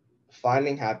happiness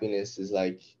is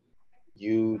like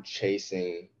you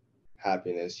chasing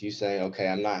happiness. You saying, okay,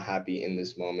 I'm not happy in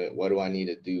this moment. What do I need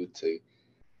to do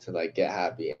to like get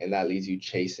happy, and that leads you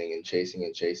chasing and chasing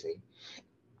and chasing.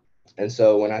 And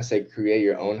so when I say create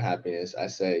your own happiness, I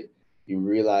say you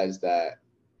realize that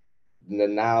the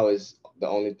now is the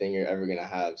only thing you're ever gonna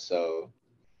have. So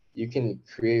you can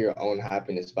create your own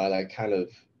happiness by like kind of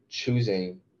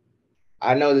choosing.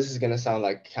 I know this is gonna sound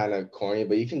like kind of corny,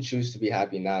 but you can choose to be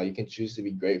happy now. You can choose to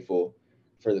be grateful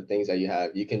for the things that you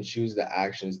have. You can choose the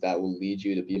actions that will lead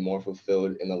you to be more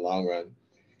fulfilled in the long run.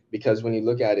 Because when you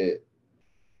look at it,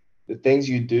 the things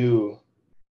you do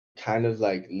kind of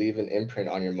like leave an imprint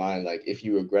on your mind, like if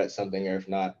you regret something or if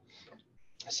not.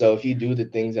 So if you do the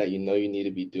things that you know you need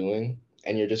to be doing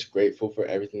and you're just grateful for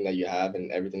everything that you have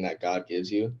and everything that God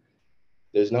gives you,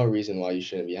 there's no reason why you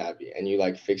shouldn't be happy. And you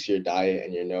like fix your diet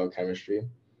and your neurochemistry,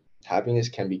 happiness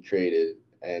can be created,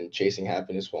 and chasing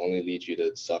happiness will only lead you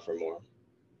to suffer more.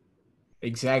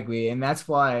 Exactly. And that's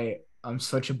why I'm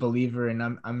such a believer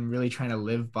and I'm really trying to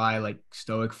live by like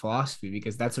stoic philosophy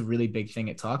because that's a really big thing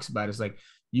it talks about is like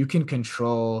you can't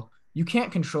control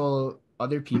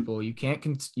other people. You can't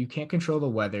control the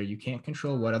weather. You can't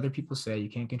control what other people say. You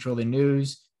can't control the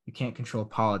news. You can't control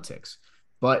politics.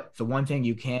 But the one thing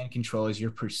you can control is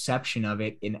your perception of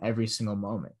it in every single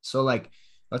moment. So like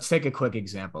let's take a quick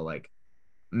example. Like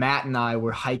Matt and I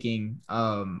were hiking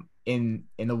in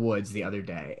the woods the other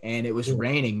day and it was Mhm.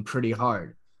 raining pretty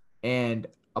hard. And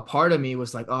a part of me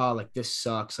was like, "Oh, like this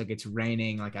sucks. Like it's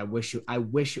raining. Like I wish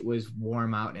it was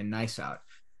warm out and nice out."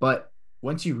 But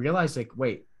once you realize like,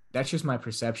 "Wait, that's just my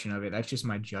perception of it. That's just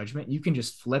my judgment." You can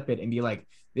just flip it and be like,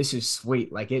 "This is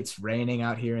sweet. Like it's raining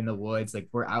out here in the woods. Like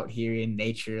we're out here in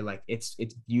nature. Like it's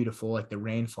beautiful. Like the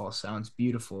rainfall sounds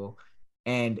beautiful."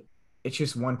 And it's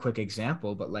just one quick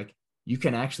example, but like you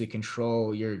can actually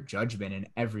control your judgment in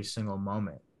every single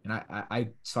moment.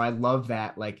 And so I love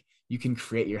that. Like you can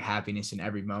create your happiness in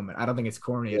every moment. I don't think it's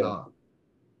corny at Yeah. all.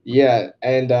 Yeah,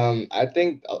 and I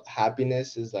think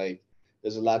happiness is like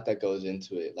there's a lot that goes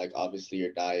into it. Like obviously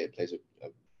your diet plays a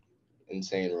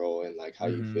insane role in like how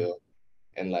you Mm-hmm. feel,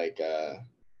 and like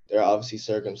there are obviously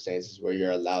circumstances where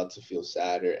you're allowed to feel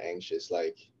sad or anxious.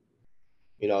 Like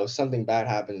if something bad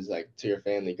happens like to your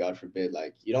family, God forbid,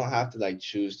 like you don't have to like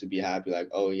choose to be happy. Like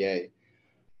oh yay,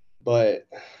 but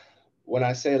when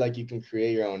I say like you can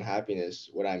create your own happiness,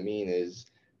 what I mean is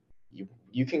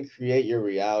you can create your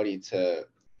reality to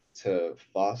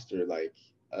foster like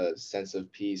a sense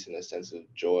of peace and a sense of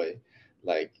joy.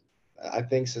 Like I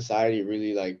think society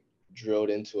really like drilled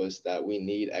into us that we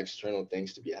need external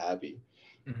things to be happy.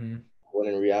 Mm-hmm. When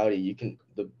in reality,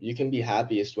 you can be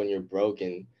happiest when you're broke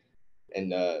and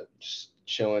just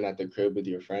chilling at the crib with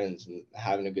your friends and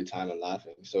having a good time and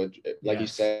laughing. So like you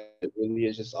Yes. said, it really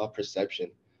is just all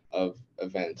perception of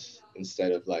events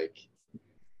instead of like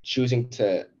choosing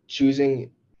to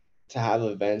have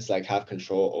events like have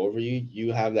control over you.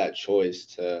 You have that choice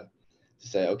to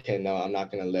say, okay, no, I'm not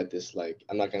gonna let this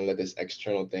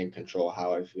external thing control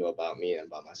how I feel about me and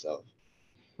about myself.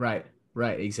 Right.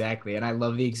 Right. Exactly. And I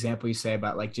love the example you say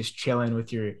about like just chilling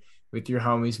with your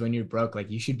homies when you're broke.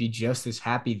 Like you should be just as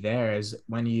happy there as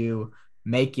when you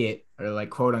make it or like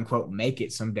quote unquote make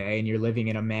it someday and you're living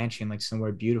in a mansion like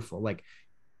somewhere beautiful. Like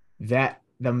that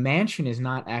the mansion is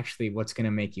not actually what's going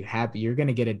to make you happy. You're going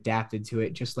to get adapted to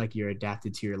it just like you're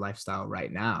adapted to your lifestyle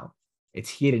right now. It's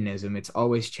hedonism, it's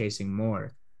always chasing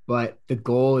more. But the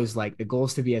goal is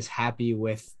to be as happy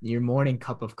with your morning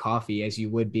cup of coffee as you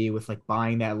would be with like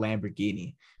buying that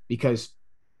Lamborghini because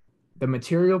the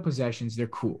material possessions they're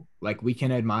cool. Like we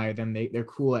can admire them. They're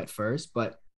cool at first,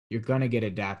 but you're gonna get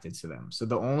adapted to them. So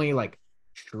the only like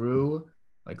true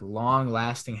like long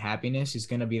lasting happiness is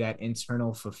gonna be that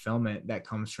internal fulfillment that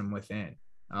comes from within.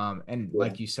 And Yeah.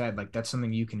 like you said, like that's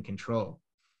something you can control.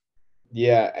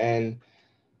 Yeah, and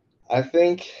I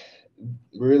think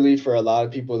really for a lot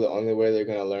of people the only way they're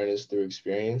gonna learn is through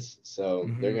experience. So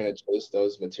they're Mm-hmm. gonna chase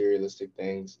those materialistic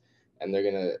things and they're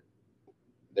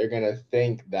gonna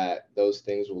think that those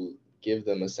things will give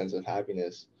them a sense of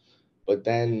happiness. But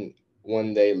then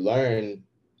when they learn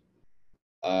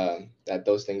that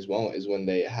those things won't is when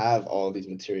they have all these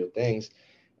material things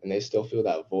and they still feel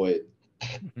that void.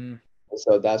 Mm-hmm. And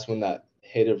so that's when that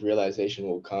hit of realization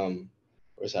will come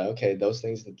where it's like, okay, those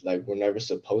things like were never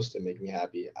supposed to make me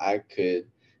happy. I could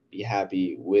be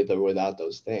happy with or without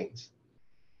those things.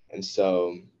 And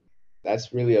so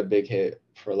that's really a big hit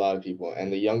for a lot of people.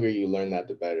 And the younger you learn that,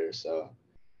 the better. So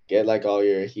get like all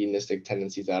your hedonistic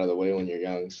tendencies out of the way when you're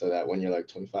young so that when you're like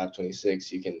 25,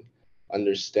 26, you can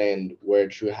understand where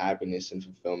true happiness and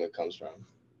fulfillment comes from.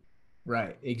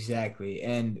 Right, exactly.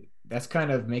 And that's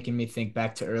kind of making me think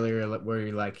back to earlier where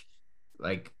you're like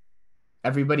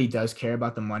everybody does care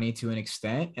about the money to an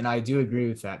extent. And I do agree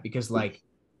with that because like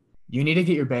you need to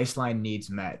get your baseline needs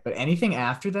met. But anything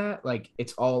after that, like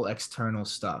it's all external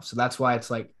stuff. So that's why it's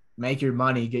like make your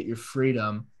money, get your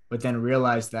freedom, but then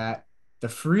realize that the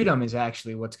freedom is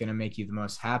actually what's going to make you the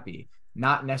most happy,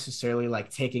 not necessarily like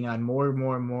taking on more and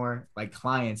more and more like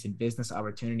clients and business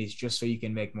opportunities just so you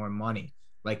can make more money.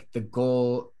 Like the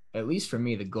goal, at least for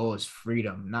me, the goal is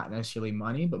freedom, not necessarily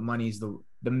money, but money is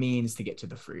the means to get to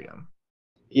the freedom.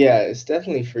 Yeah, it's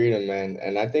definitely freedom, man.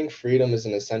 And I think freedom is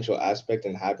an essential aspect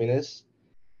in happiness,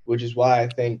 which is why I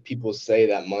think people say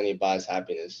that money buys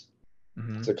happiness.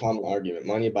 It's Mm-hmm. a common argument.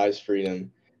 Money buys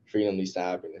freedom, freedom leads to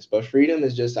happiness. But freedom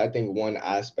is just, I think, one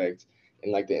aspect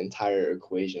in like the entire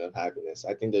equation of happiness.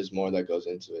 I think there's more that goes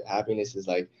into it. Happiness is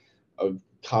like a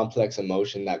complex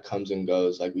emotion that comes and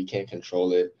goes. Like we can't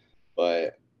control it,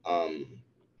 but um,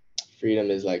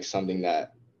 freedom is like something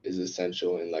that is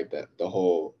essential in like the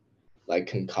whole like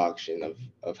concoction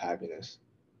of happiness.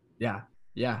 Yeah.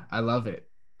 Yeah. I love it.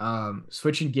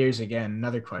 Switching gears again,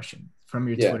 another question from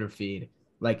your Yeah. Twitter feed.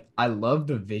 Like, I love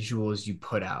the visuals you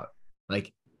put out.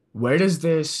 Like, where do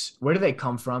they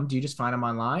come from? Do you just find them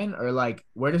online or like,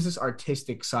 where does this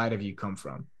artistic side of you come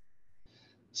from?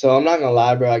 So I'm not gonna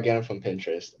lie, bro. I get them from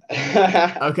Pinterest.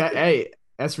 Okay. Hey,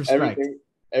 that's respect. everything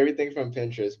everything from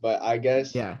Pinterest, but I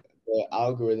guess Yeah. the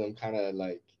algorithm kind of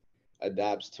like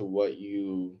adapts to what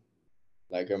you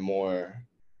like are more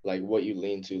like what you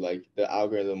lean to. Like the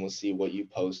algorithm will see what you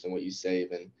post and what you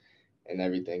save and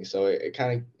everything. So it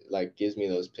kind of like gives me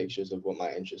those pictures of what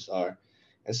my interests are.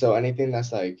 And so anything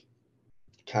that's like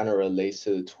kind of relates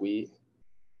to the tweet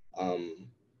um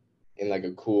in like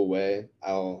a cool way,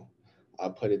 I'll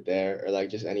put it there, or like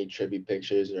just any trippy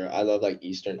pictures. Or I love like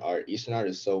Eastern art. Eastern art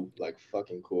is so like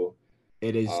fucking cool.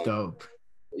 It is Um, dope.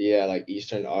 yeah, like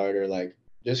Eastern art or like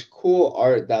just cool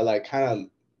art that like kind of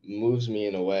moves me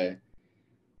in a way.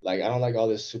 Like I don't like all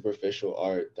this superficial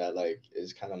art that like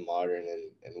is kind of modern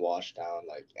and washed down.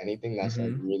 Like anything that's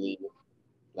like Mm-hmm. really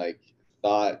like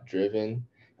thought driven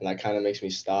and like kind of makes me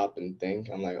stop and think.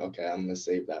 I'm like, okay, I'm gonna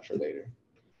save that for later.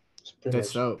 It's pretty That's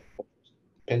much dope.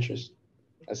 Pinterest.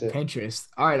 That's it. Pinterest.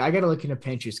 All right, I gotta look into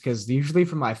Pinterest because usually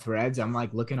for my threads, I'm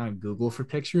like looking on Google for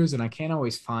pictures and I can't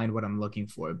always find what I'm looking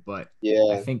for. But I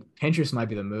Yeah, think Pinterest might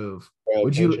be the move. bro,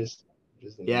 Would you? Pinterest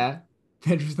is the move. Yeah,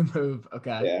 Pinterest the move.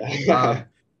 Okay. Yeah. Um,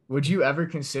 would you ever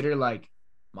consider like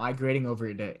migrating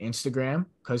over to Instagram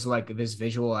because like this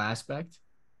visual aspect?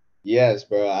 Yes,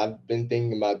 bro. I've been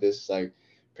thinking about this like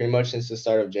pretty much since the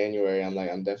start of January. I'm like,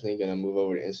 I'm definitely gonna move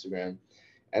over to Instagram.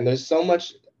 And there's so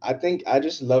much, I think I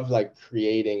just love like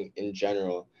creating in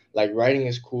general. Like writing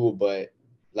is cool, but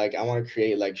like I want to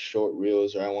create like short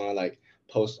reels or I want to like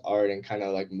post art and kind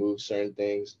of like move certain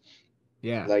things.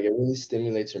 Yeah, Like it really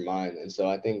stimulates your mind. And so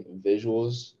I think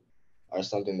visuals are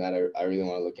something that I really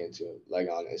want to look into, like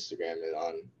on Instagram and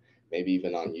on maybe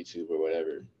even on YouTube or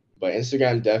whatever. But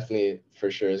Instagram definitely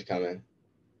for sure is coming.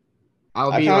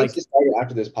 I'll I be can honestly like start it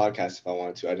after this podcast if I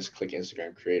wanted to. I just click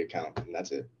Instagram, create account, and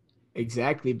that's it.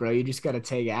 exactly, bro. You just gotta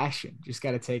take action. Just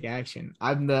gotta take action.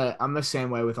 I'm the same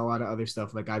way with a lot of other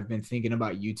stuff. Like I've been thinking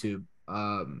about YouTube.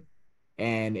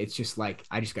 And it's just like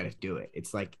I just got to do it.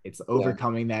 It's like it's Yeah,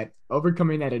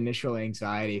 overcoming that initial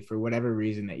anxiety for whatever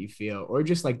reason that you feel, or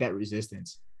just like that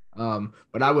resistance.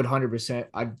 But I would 100%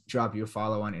 I'd drop you a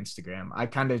follow on Instagram. I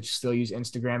kind of still use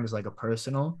Instagram as like a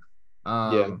personal,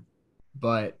 yeah, um,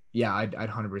 but yeah, I'd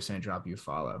 100% drop you a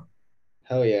follow.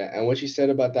 hell yeah. And what you said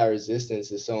about that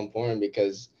resistance is so important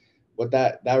because what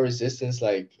that resistance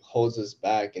like holds us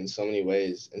back in so many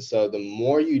ways. And so the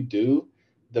more you do,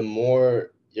 the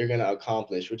more you're gonna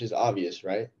accomplish, which is obvious,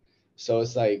 right? So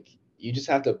it's like you just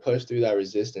have to push through that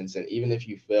resistance, and even if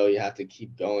you fail, you have to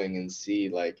keep going and see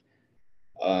like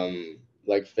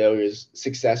failures,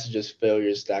 success is just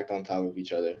failures stacked on top of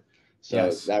each other. So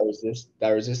Yes, that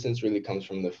resistance really comes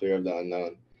from the fear of the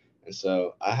unknown. And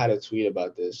so I had a tweet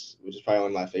about this, which is probably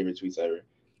one of my favorite tweets ever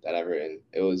that I've written.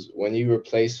 It was when you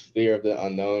replace fear of the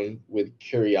unknown with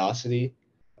curiosity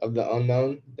of the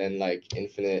unknown, then like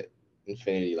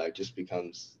infinity like just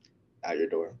becomes at your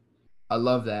door. I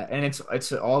love that. And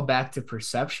it's all back to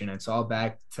perception. It's all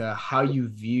back to how you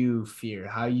view fear,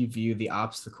 how you view the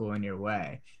obstacle in your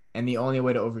way. And the only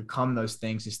way to overcome those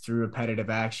things is through repetitive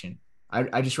action.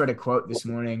 I just read a quote this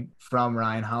morning from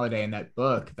Ryan Holiday in that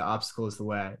book, The Obstacle is the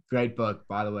Way. Great book,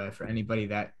 by the way, for anybody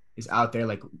that is out there,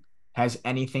 like has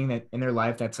anything that in their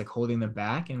life that's like holding them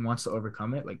back and wants to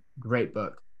overcome it. Like great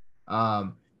book.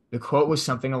 Um, the quote was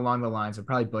something along the lines, I'm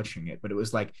probably butchering it, but it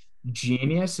was like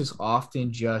genius is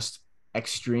often just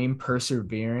extreme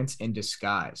perseverance in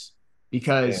disguise Yeah.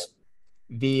 because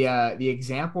The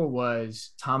example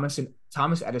was Thomas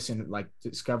Edison like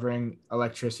discovering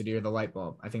electricity or the light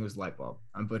bulb. I think it was the light bulb.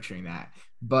 I'm butchering that.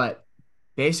 But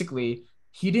basically,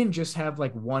 he didn't just have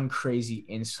like one crazy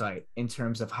insight in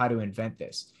terms of how to invent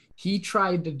this. He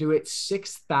tried to do it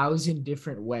 6,000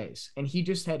 different ways, and he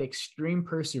just had extreme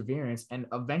perseverance, and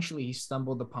eventually he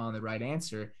stumbled upon the right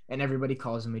answer, and everybody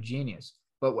calls him a genius.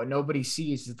 But what nobody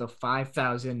sees is the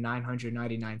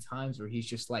 5,999 times where he's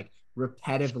just like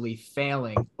repetitively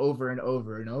failing over and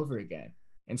over and over again.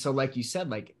 And so, like you said,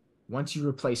 like once you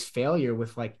replace failure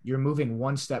with like you're moving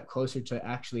one step closer to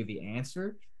actually the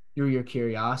answer through your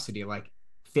curiosity, like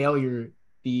failure,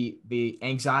 the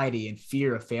anxiety and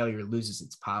fear of failure loses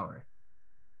its power.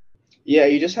 Yeah,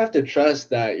 you just have to trust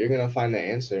that you're gonna find the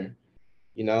answer.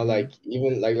 You know, Mm-hmm. like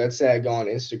even like let's say I go on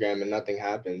Instagram and nothing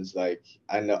happens, like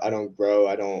I know I don't grow,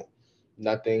 I don't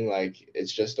nothing, like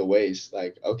it's just a waste.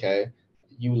 Like, okay,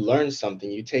 you learn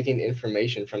something, you take in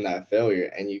information from that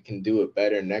failure and you can do it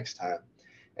better next time.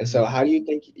 And so Mm-hmm. how do you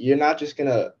think you're not just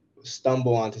gonna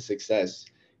stumble onto success?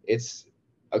 It's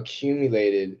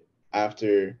accumulated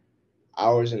after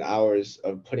hours and hours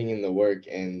of putting in the work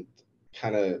and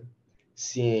kind of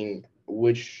seeing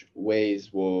which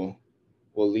ways will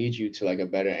lead you to like a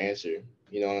better answer.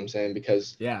 You know what I'm saying?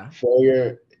 Because Yeah.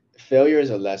 failure failure is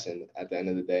a lesson at the end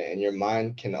of the day, and your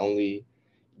mind can only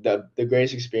the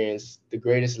greatest experience, the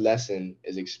greatest lesson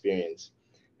is experience.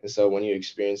 And so when you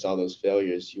experience all those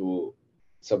failures, you will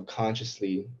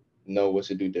subconsciously know what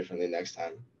to do differently next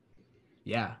time.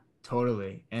 Yeah,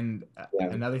 totally. And Yeah.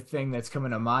 another thing that's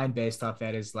coming to mind based off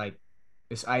that is like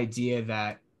this idea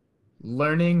that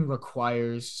learning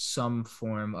requires some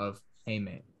form of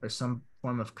payment or some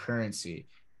form of currency.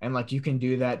 And like you can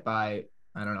do that by,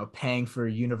 I don't know, paying for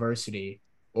university,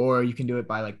 or you can do it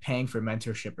by like paying for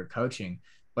mentorship or coaching.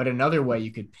 But another way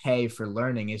you could pay for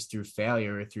learning is through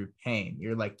failure or through pain.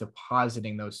 You're like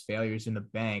depositing those failures in the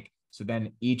bank. So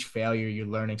then each failure, you're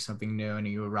learning something new and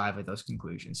you arrive at those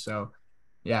conclusions. So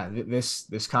yeah,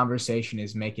 this conversation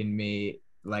is making me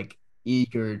like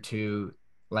eager to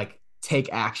like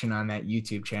take action on that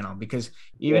YouTube channel, because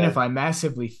even Yeah. if I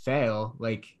massively fail,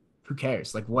 like who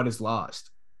cares? Like what is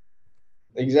lost?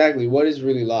 Exactly. What is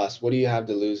really lost? What do you have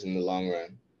to lose in the long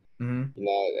run? Mm-hmm. You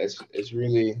know, it's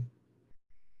really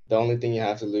the only thing you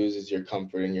have to lose is your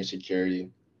comfort and your security.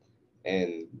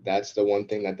 And that's the one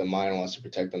thing that the mind wants to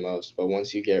protect the most. But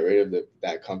once you get rid of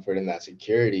that comfort and that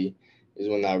security, is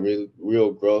when that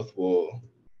real growth will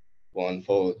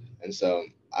unfold. And so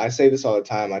I say this all the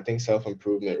time. I think self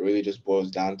improvement really just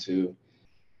boils down to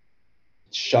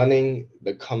shunning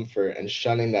the comfort and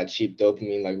shunning that cheap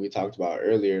dopamine, like we talked about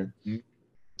earlier,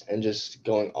 and just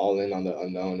going all in on the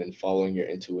unknown and following your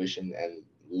intuition and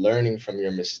learning from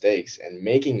your mistakes and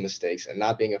making mistakes and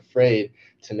not being afraid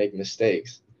to make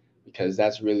mistakes, because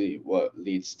that's really what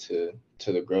leads to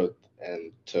the growth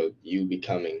and to you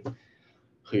becoming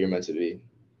who you're meant to be.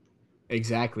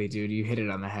 Exactly, dude. You hit it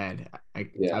on the head. I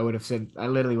Yeah. would have said, I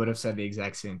literally would have said the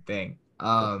exact same thing.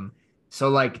 So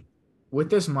like with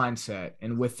this mindset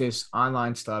and with this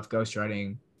online stuff,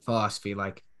 ghostwriting philosophy,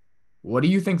 like what do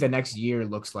you think the next year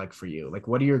looks like for you? Like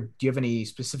do you have any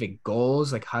specific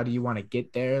goals? Like how do you want to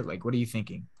get there? Like what are you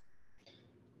thinking?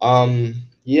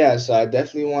 Yeah, so I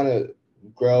definitely want to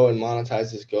grow and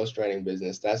monetize this ghostwriting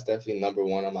business. That's definitely number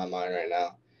one on my mind right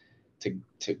now.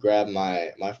 To grab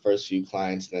my first few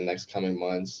clients in the next coming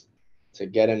months, to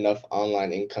get enough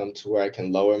online income to where I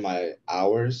can lower my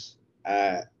hours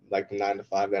at like the 9 to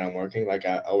 5 that I'm working. Like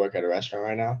I work at a restaurant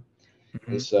right now. And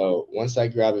Mm-hmm. so once I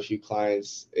grab a few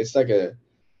clients, it's like a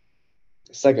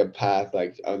path,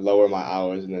 like I lower my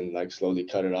hours and then like slowly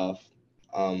cut it off.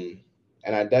 Um,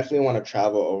 and I definitely want to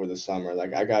travel over the summer.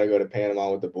 Like I gotta go to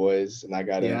Panama with the boys, and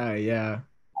Yeah, yeah.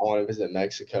 I want to visit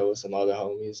Mexico with some other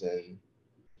homies. And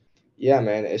yeah,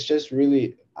 man, it's just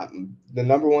really the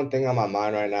number one thing on my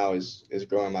mind right now is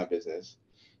growing my business.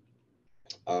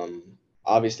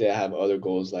 Obviously, I have other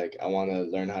goals, like I want to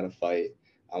learn how to fight.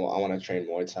 I want to train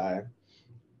Muay Thai,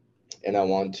 and I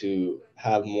want to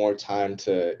have more time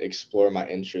to explore my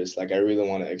interests. Like I really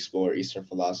want to explore Eastern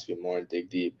philosophy more and dig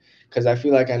deep, because I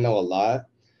feel like I know a lot,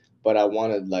 but I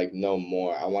want to like know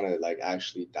more. I want to like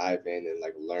actually dive in and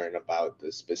like learn about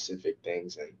the specific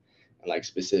things and like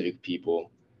specific people.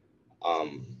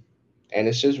 Um, and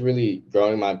it's just really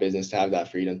growing my business to have that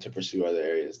freedom to pursue other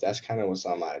areas. That's kind of what's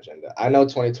on my agenda. I know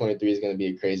 2023 is going to be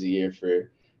a crazy year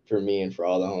for me and for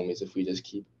all the homies if we just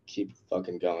keep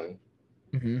fucking going.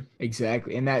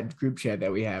 Exactly. And that group chat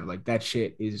that we have, like that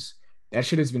shit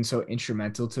has been so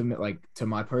instrumental to me, like to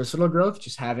my personal growth,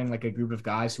 just having like a group of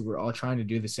guys who were all trying to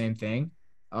do the same thing.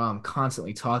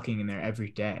 constantly talking in there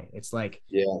every day. It's like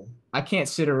Yeah, I can't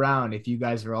sit around if you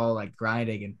guys are all like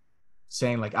grinding and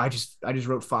saying like I just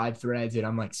wrote 5 threads and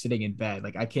I'm like sitting in bed.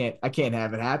 Like I can't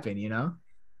have it happen, you know?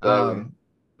 exactly.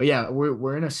 But yeah,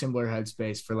 we're in a similar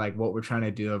headspace for like what we're trying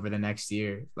to do over the next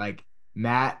year. Like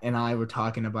Matt and I were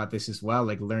talking about this as well,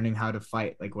 like learning how to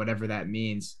fight, like whatever that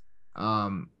means.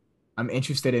 Um, I'm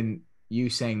interested in you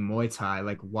saying Muay Thai.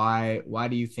 Like why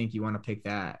do you think you want to pick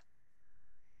that?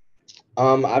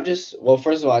 I've just well,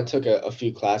 first of all, I took a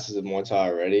few classes of Muay Thai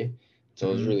already, so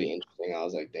it was Mm-hmm. really interesting. I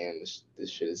was like, damn, this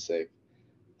shit is sick.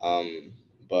 Um,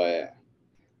 but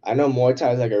I know Muay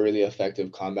Thai is like a really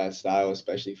effective combat style,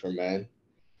 especially for men.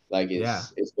 Like Yeah.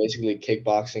 it's basically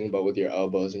kickboxing, but with your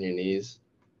elbows and your knees.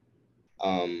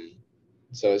 Um,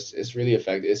 so it's really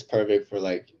effective. It's perfect for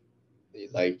like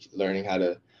learning how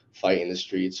to fight in the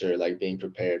streets or like being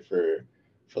prepared for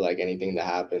like anything to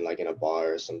happen like in a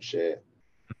bar or some shit.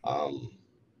 Um,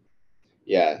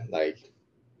 yeah, like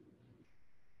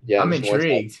yeah, I'm just Muay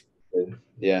intrigued. Thai.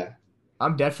 Yeah,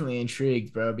 I'm definitely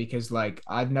intrigued, bro, because like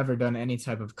I've never done any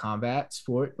type of combat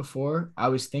sport before. I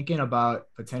was thinking about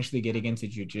potentially getting into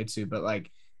jujitsu, but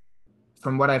like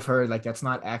from what I've heard, like that's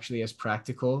not actually as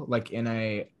practical, like in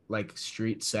a like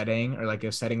street setting or like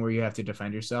a setting where you have to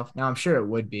defend yourself. Now I'm sure it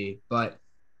would be, but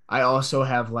I also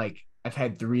have like I've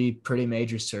had 3 pretty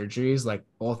major surgeries, like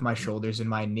both my shoulders and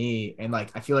my knee. And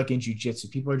like I feel like in jujitsu,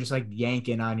 people are just like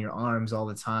yanking on your arms all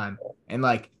the time. And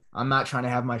like I'm not trying to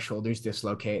have my shoulders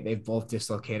dislocate. They've both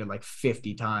dislocated like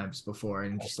 50 times before,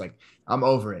 and just like I'm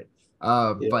over it.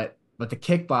 yeah. But the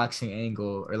kickboxing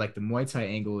angle or like the Muay Thai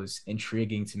angle is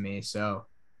intriguing to me. So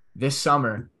this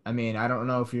summer, I mean, I don't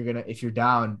know if you're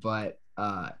down, but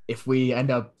if we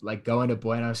end up like going to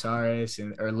Buenos Aires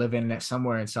and or living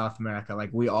somewhere in South America, like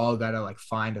we all gotta like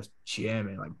find a gym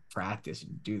and like practice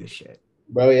and do the shit.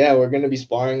 Bro, yeah, we're gonna be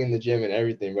sparring in the gym and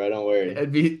everything, bro. Don't worry.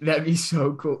 That'd be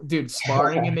so cool, dude.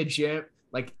 Sparring in the gym,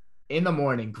 like in the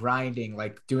morning, grinding,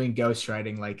 like doing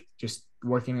ghostwriting, like just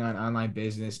working on online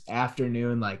business.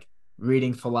 Afternoon, like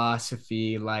reading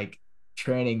philosophy, like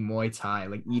training Muay Thai,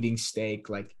 like eating steak,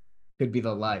 like could be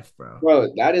the life, bro.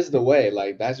 Bro, that is the way.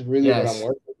 Like that's really what I'm Yes,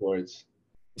 working towards.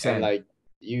 And same. like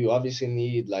you obviously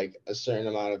need like a certain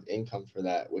amount of income for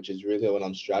that, which is really what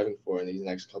I'm striving for in these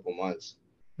next couple months.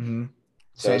 Hmm.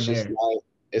 So Same here.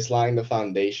 it's laying the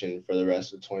foundation for the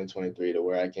rest of 2023 to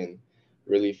where I can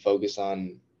really focus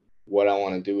on what I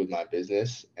want to do with my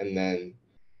business. And then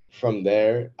from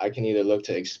there, I can either look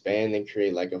to expand and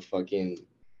create like a fucking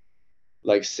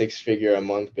like 6 figure a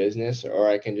month business, or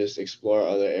I can just explore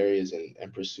other areas and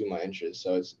pursue my interests.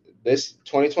 So it's this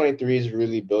 2023 is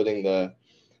really building the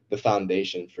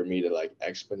foundation for me to like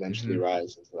exponentially Hmm.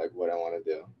 rise into like what I want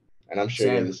to do. And I'm sure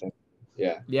you're the Same. same.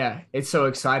 Yeah. Yeah, it's so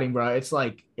exciting, bro. It's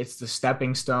like it's the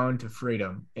stepping stone to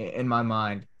freedom in my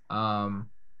mind.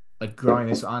 Like growing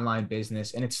this online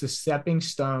business, and it's the stepping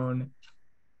stone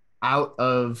out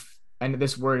of, and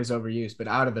this word is overused, but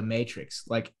out of the matrix.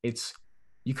 Like it's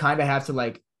you kind of have to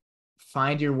like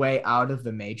find your way out of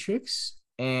the matrix,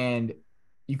 and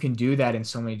you can do that in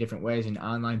so many different ways, and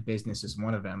online business is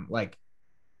one of them. Like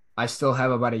I still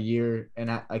have about a year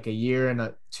and like a year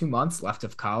and 2 months left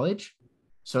of college.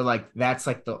 So like that's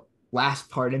like the last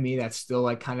part of me that's still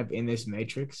like kind of in this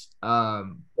matrix.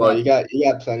 Well, But you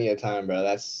got plenty of time, bro.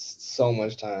 That's so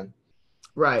much time.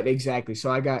 right, exactly.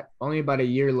 So I got only about a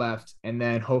year left, and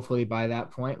then hopefully by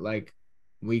that point, like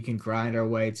we can grind our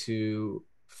way to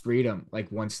freedom.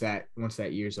 Like once that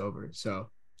year's over. So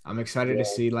I'm excited to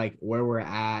Yeah. see like where we're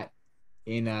at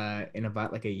in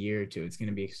about like a year or two. It's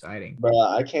gonna be exciting. Bro,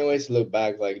 I can't wait to look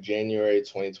back like January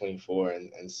 2024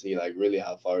 and see like really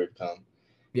how far we've come.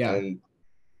 Yeah, And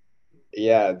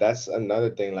yeah, that's another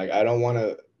thing. Like I don't want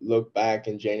to look back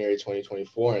in January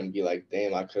 2024 and be like,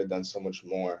 damn, I could have done so much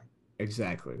more.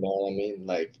 exactly. You know what I mean?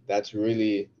 Like that's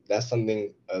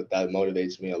something that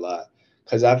motivates me a lot.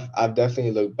 Cause I've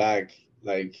definitely looked back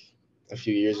like a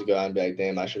few years ago and be like,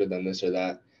 damn, I should have done this or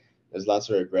that. There's lots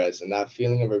of regrets, and that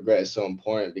feeling of regret is so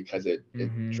important because it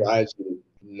Mm-hmm. drives you to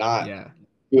not Yeah.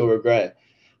 feel regret.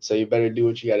 So you better do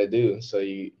what you got to do so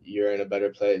you're in a better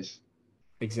place.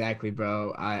 Exactly,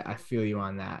 bro. I feel you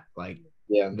on that. Like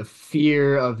Yeah, the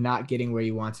fear of not getting where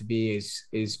you want to be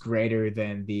is greater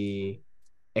than the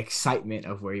excitement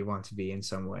of where you want to be in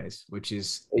some ways, which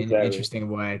is an exactly. interesting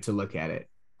way to look at it.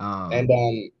 And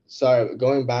sorry,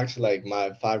 going back to like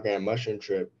my 5 gram mushroom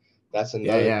trip, that's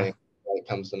Yeah, another yeah. thing that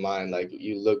comes to mind. Like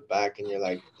you look back and you're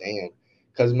like, damn,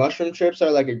 because mushroom trips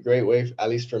are like a great way, at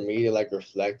least for me, to like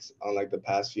reflect on like the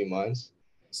past few months.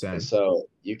 And Same. so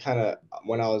you kind of,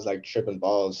 when I was like tripping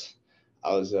balls,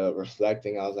 I was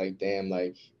reflecting. I was like, damn,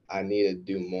 like I need to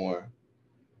do more.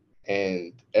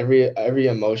 and every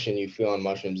emotion you feel on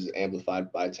mushrooms is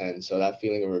amplified by 10. So that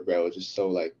feeling of regret was just so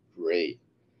like great,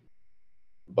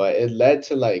 but it led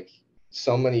to like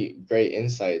so many great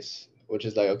insights, which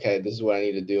is like, okay, this is what I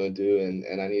need to do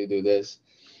and I need to do this.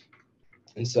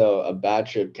 And so a bad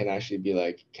trip can actually be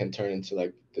like, can turn into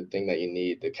like the thing that you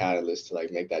need, the catalyst to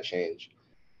like make that change.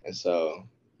 And so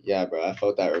yeah, bro, I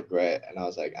felt that regret and I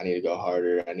was like, I need to go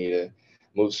harder, I need to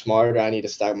move smarter, I need to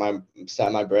stack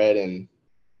my bread, and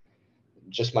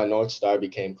just my north star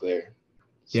became clear.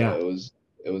 So Yeah.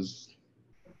 it was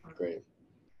great.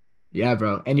 Yeah,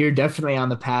 bro. And you're definitely on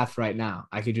the path right now.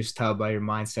 I could just tell by your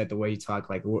mindset, the way you talk.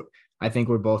 Like, I think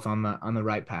we're both on the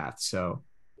right path. So,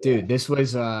 Yeah. dude, this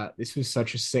was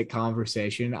such a sick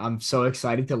conversation. I'm so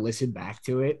excited to listen back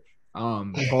to it,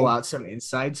 pull out some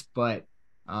insights. But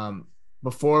um,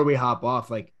 before we hop off,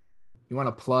 like, you want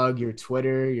to plug your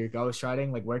Twitter, your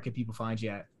ghostwriting? Like, where can people find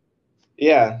you at?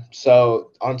 Yeah.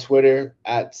 So on Twitter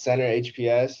at Center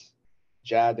HPS,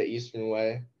 Jad the Eastern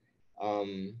Way.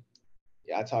 Um,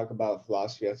 yeah, I talk about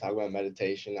philosophy. I talk about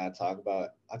meditation. I talk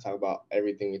about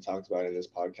everything we talked about in this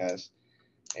podcast.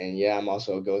 And yeah, I'm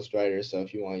also a ghostwriter. So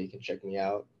if you want, you can check me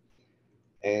out.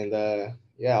 And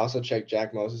yeah, also check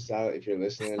Jack Moses out if you're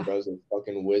listening. Bro's a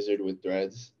fucking wizard with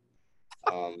threads.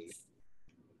 Um,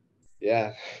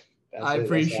 yeah, that's I it. That's all I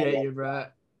appreciate got. you, bro.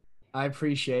 I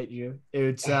appreciate you.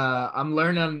 It's I'm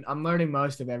learning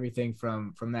most of everything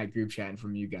from that group chat and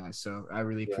from you guys. So I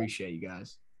really Yeah, appreciate you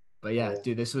guys. But yeah, yeah.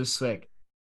 dude, this was slick.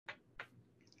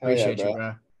 Hell yeah, Appreciate you, bro.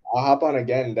 bro. I'll hop on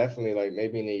again. Definitely, like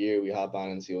maybe in a year we hop on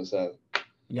and see what's up.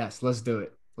 Yes, let's do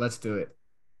it. Let's do it.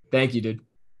 Thank you, dude. All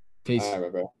Peace.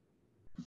 right, bro.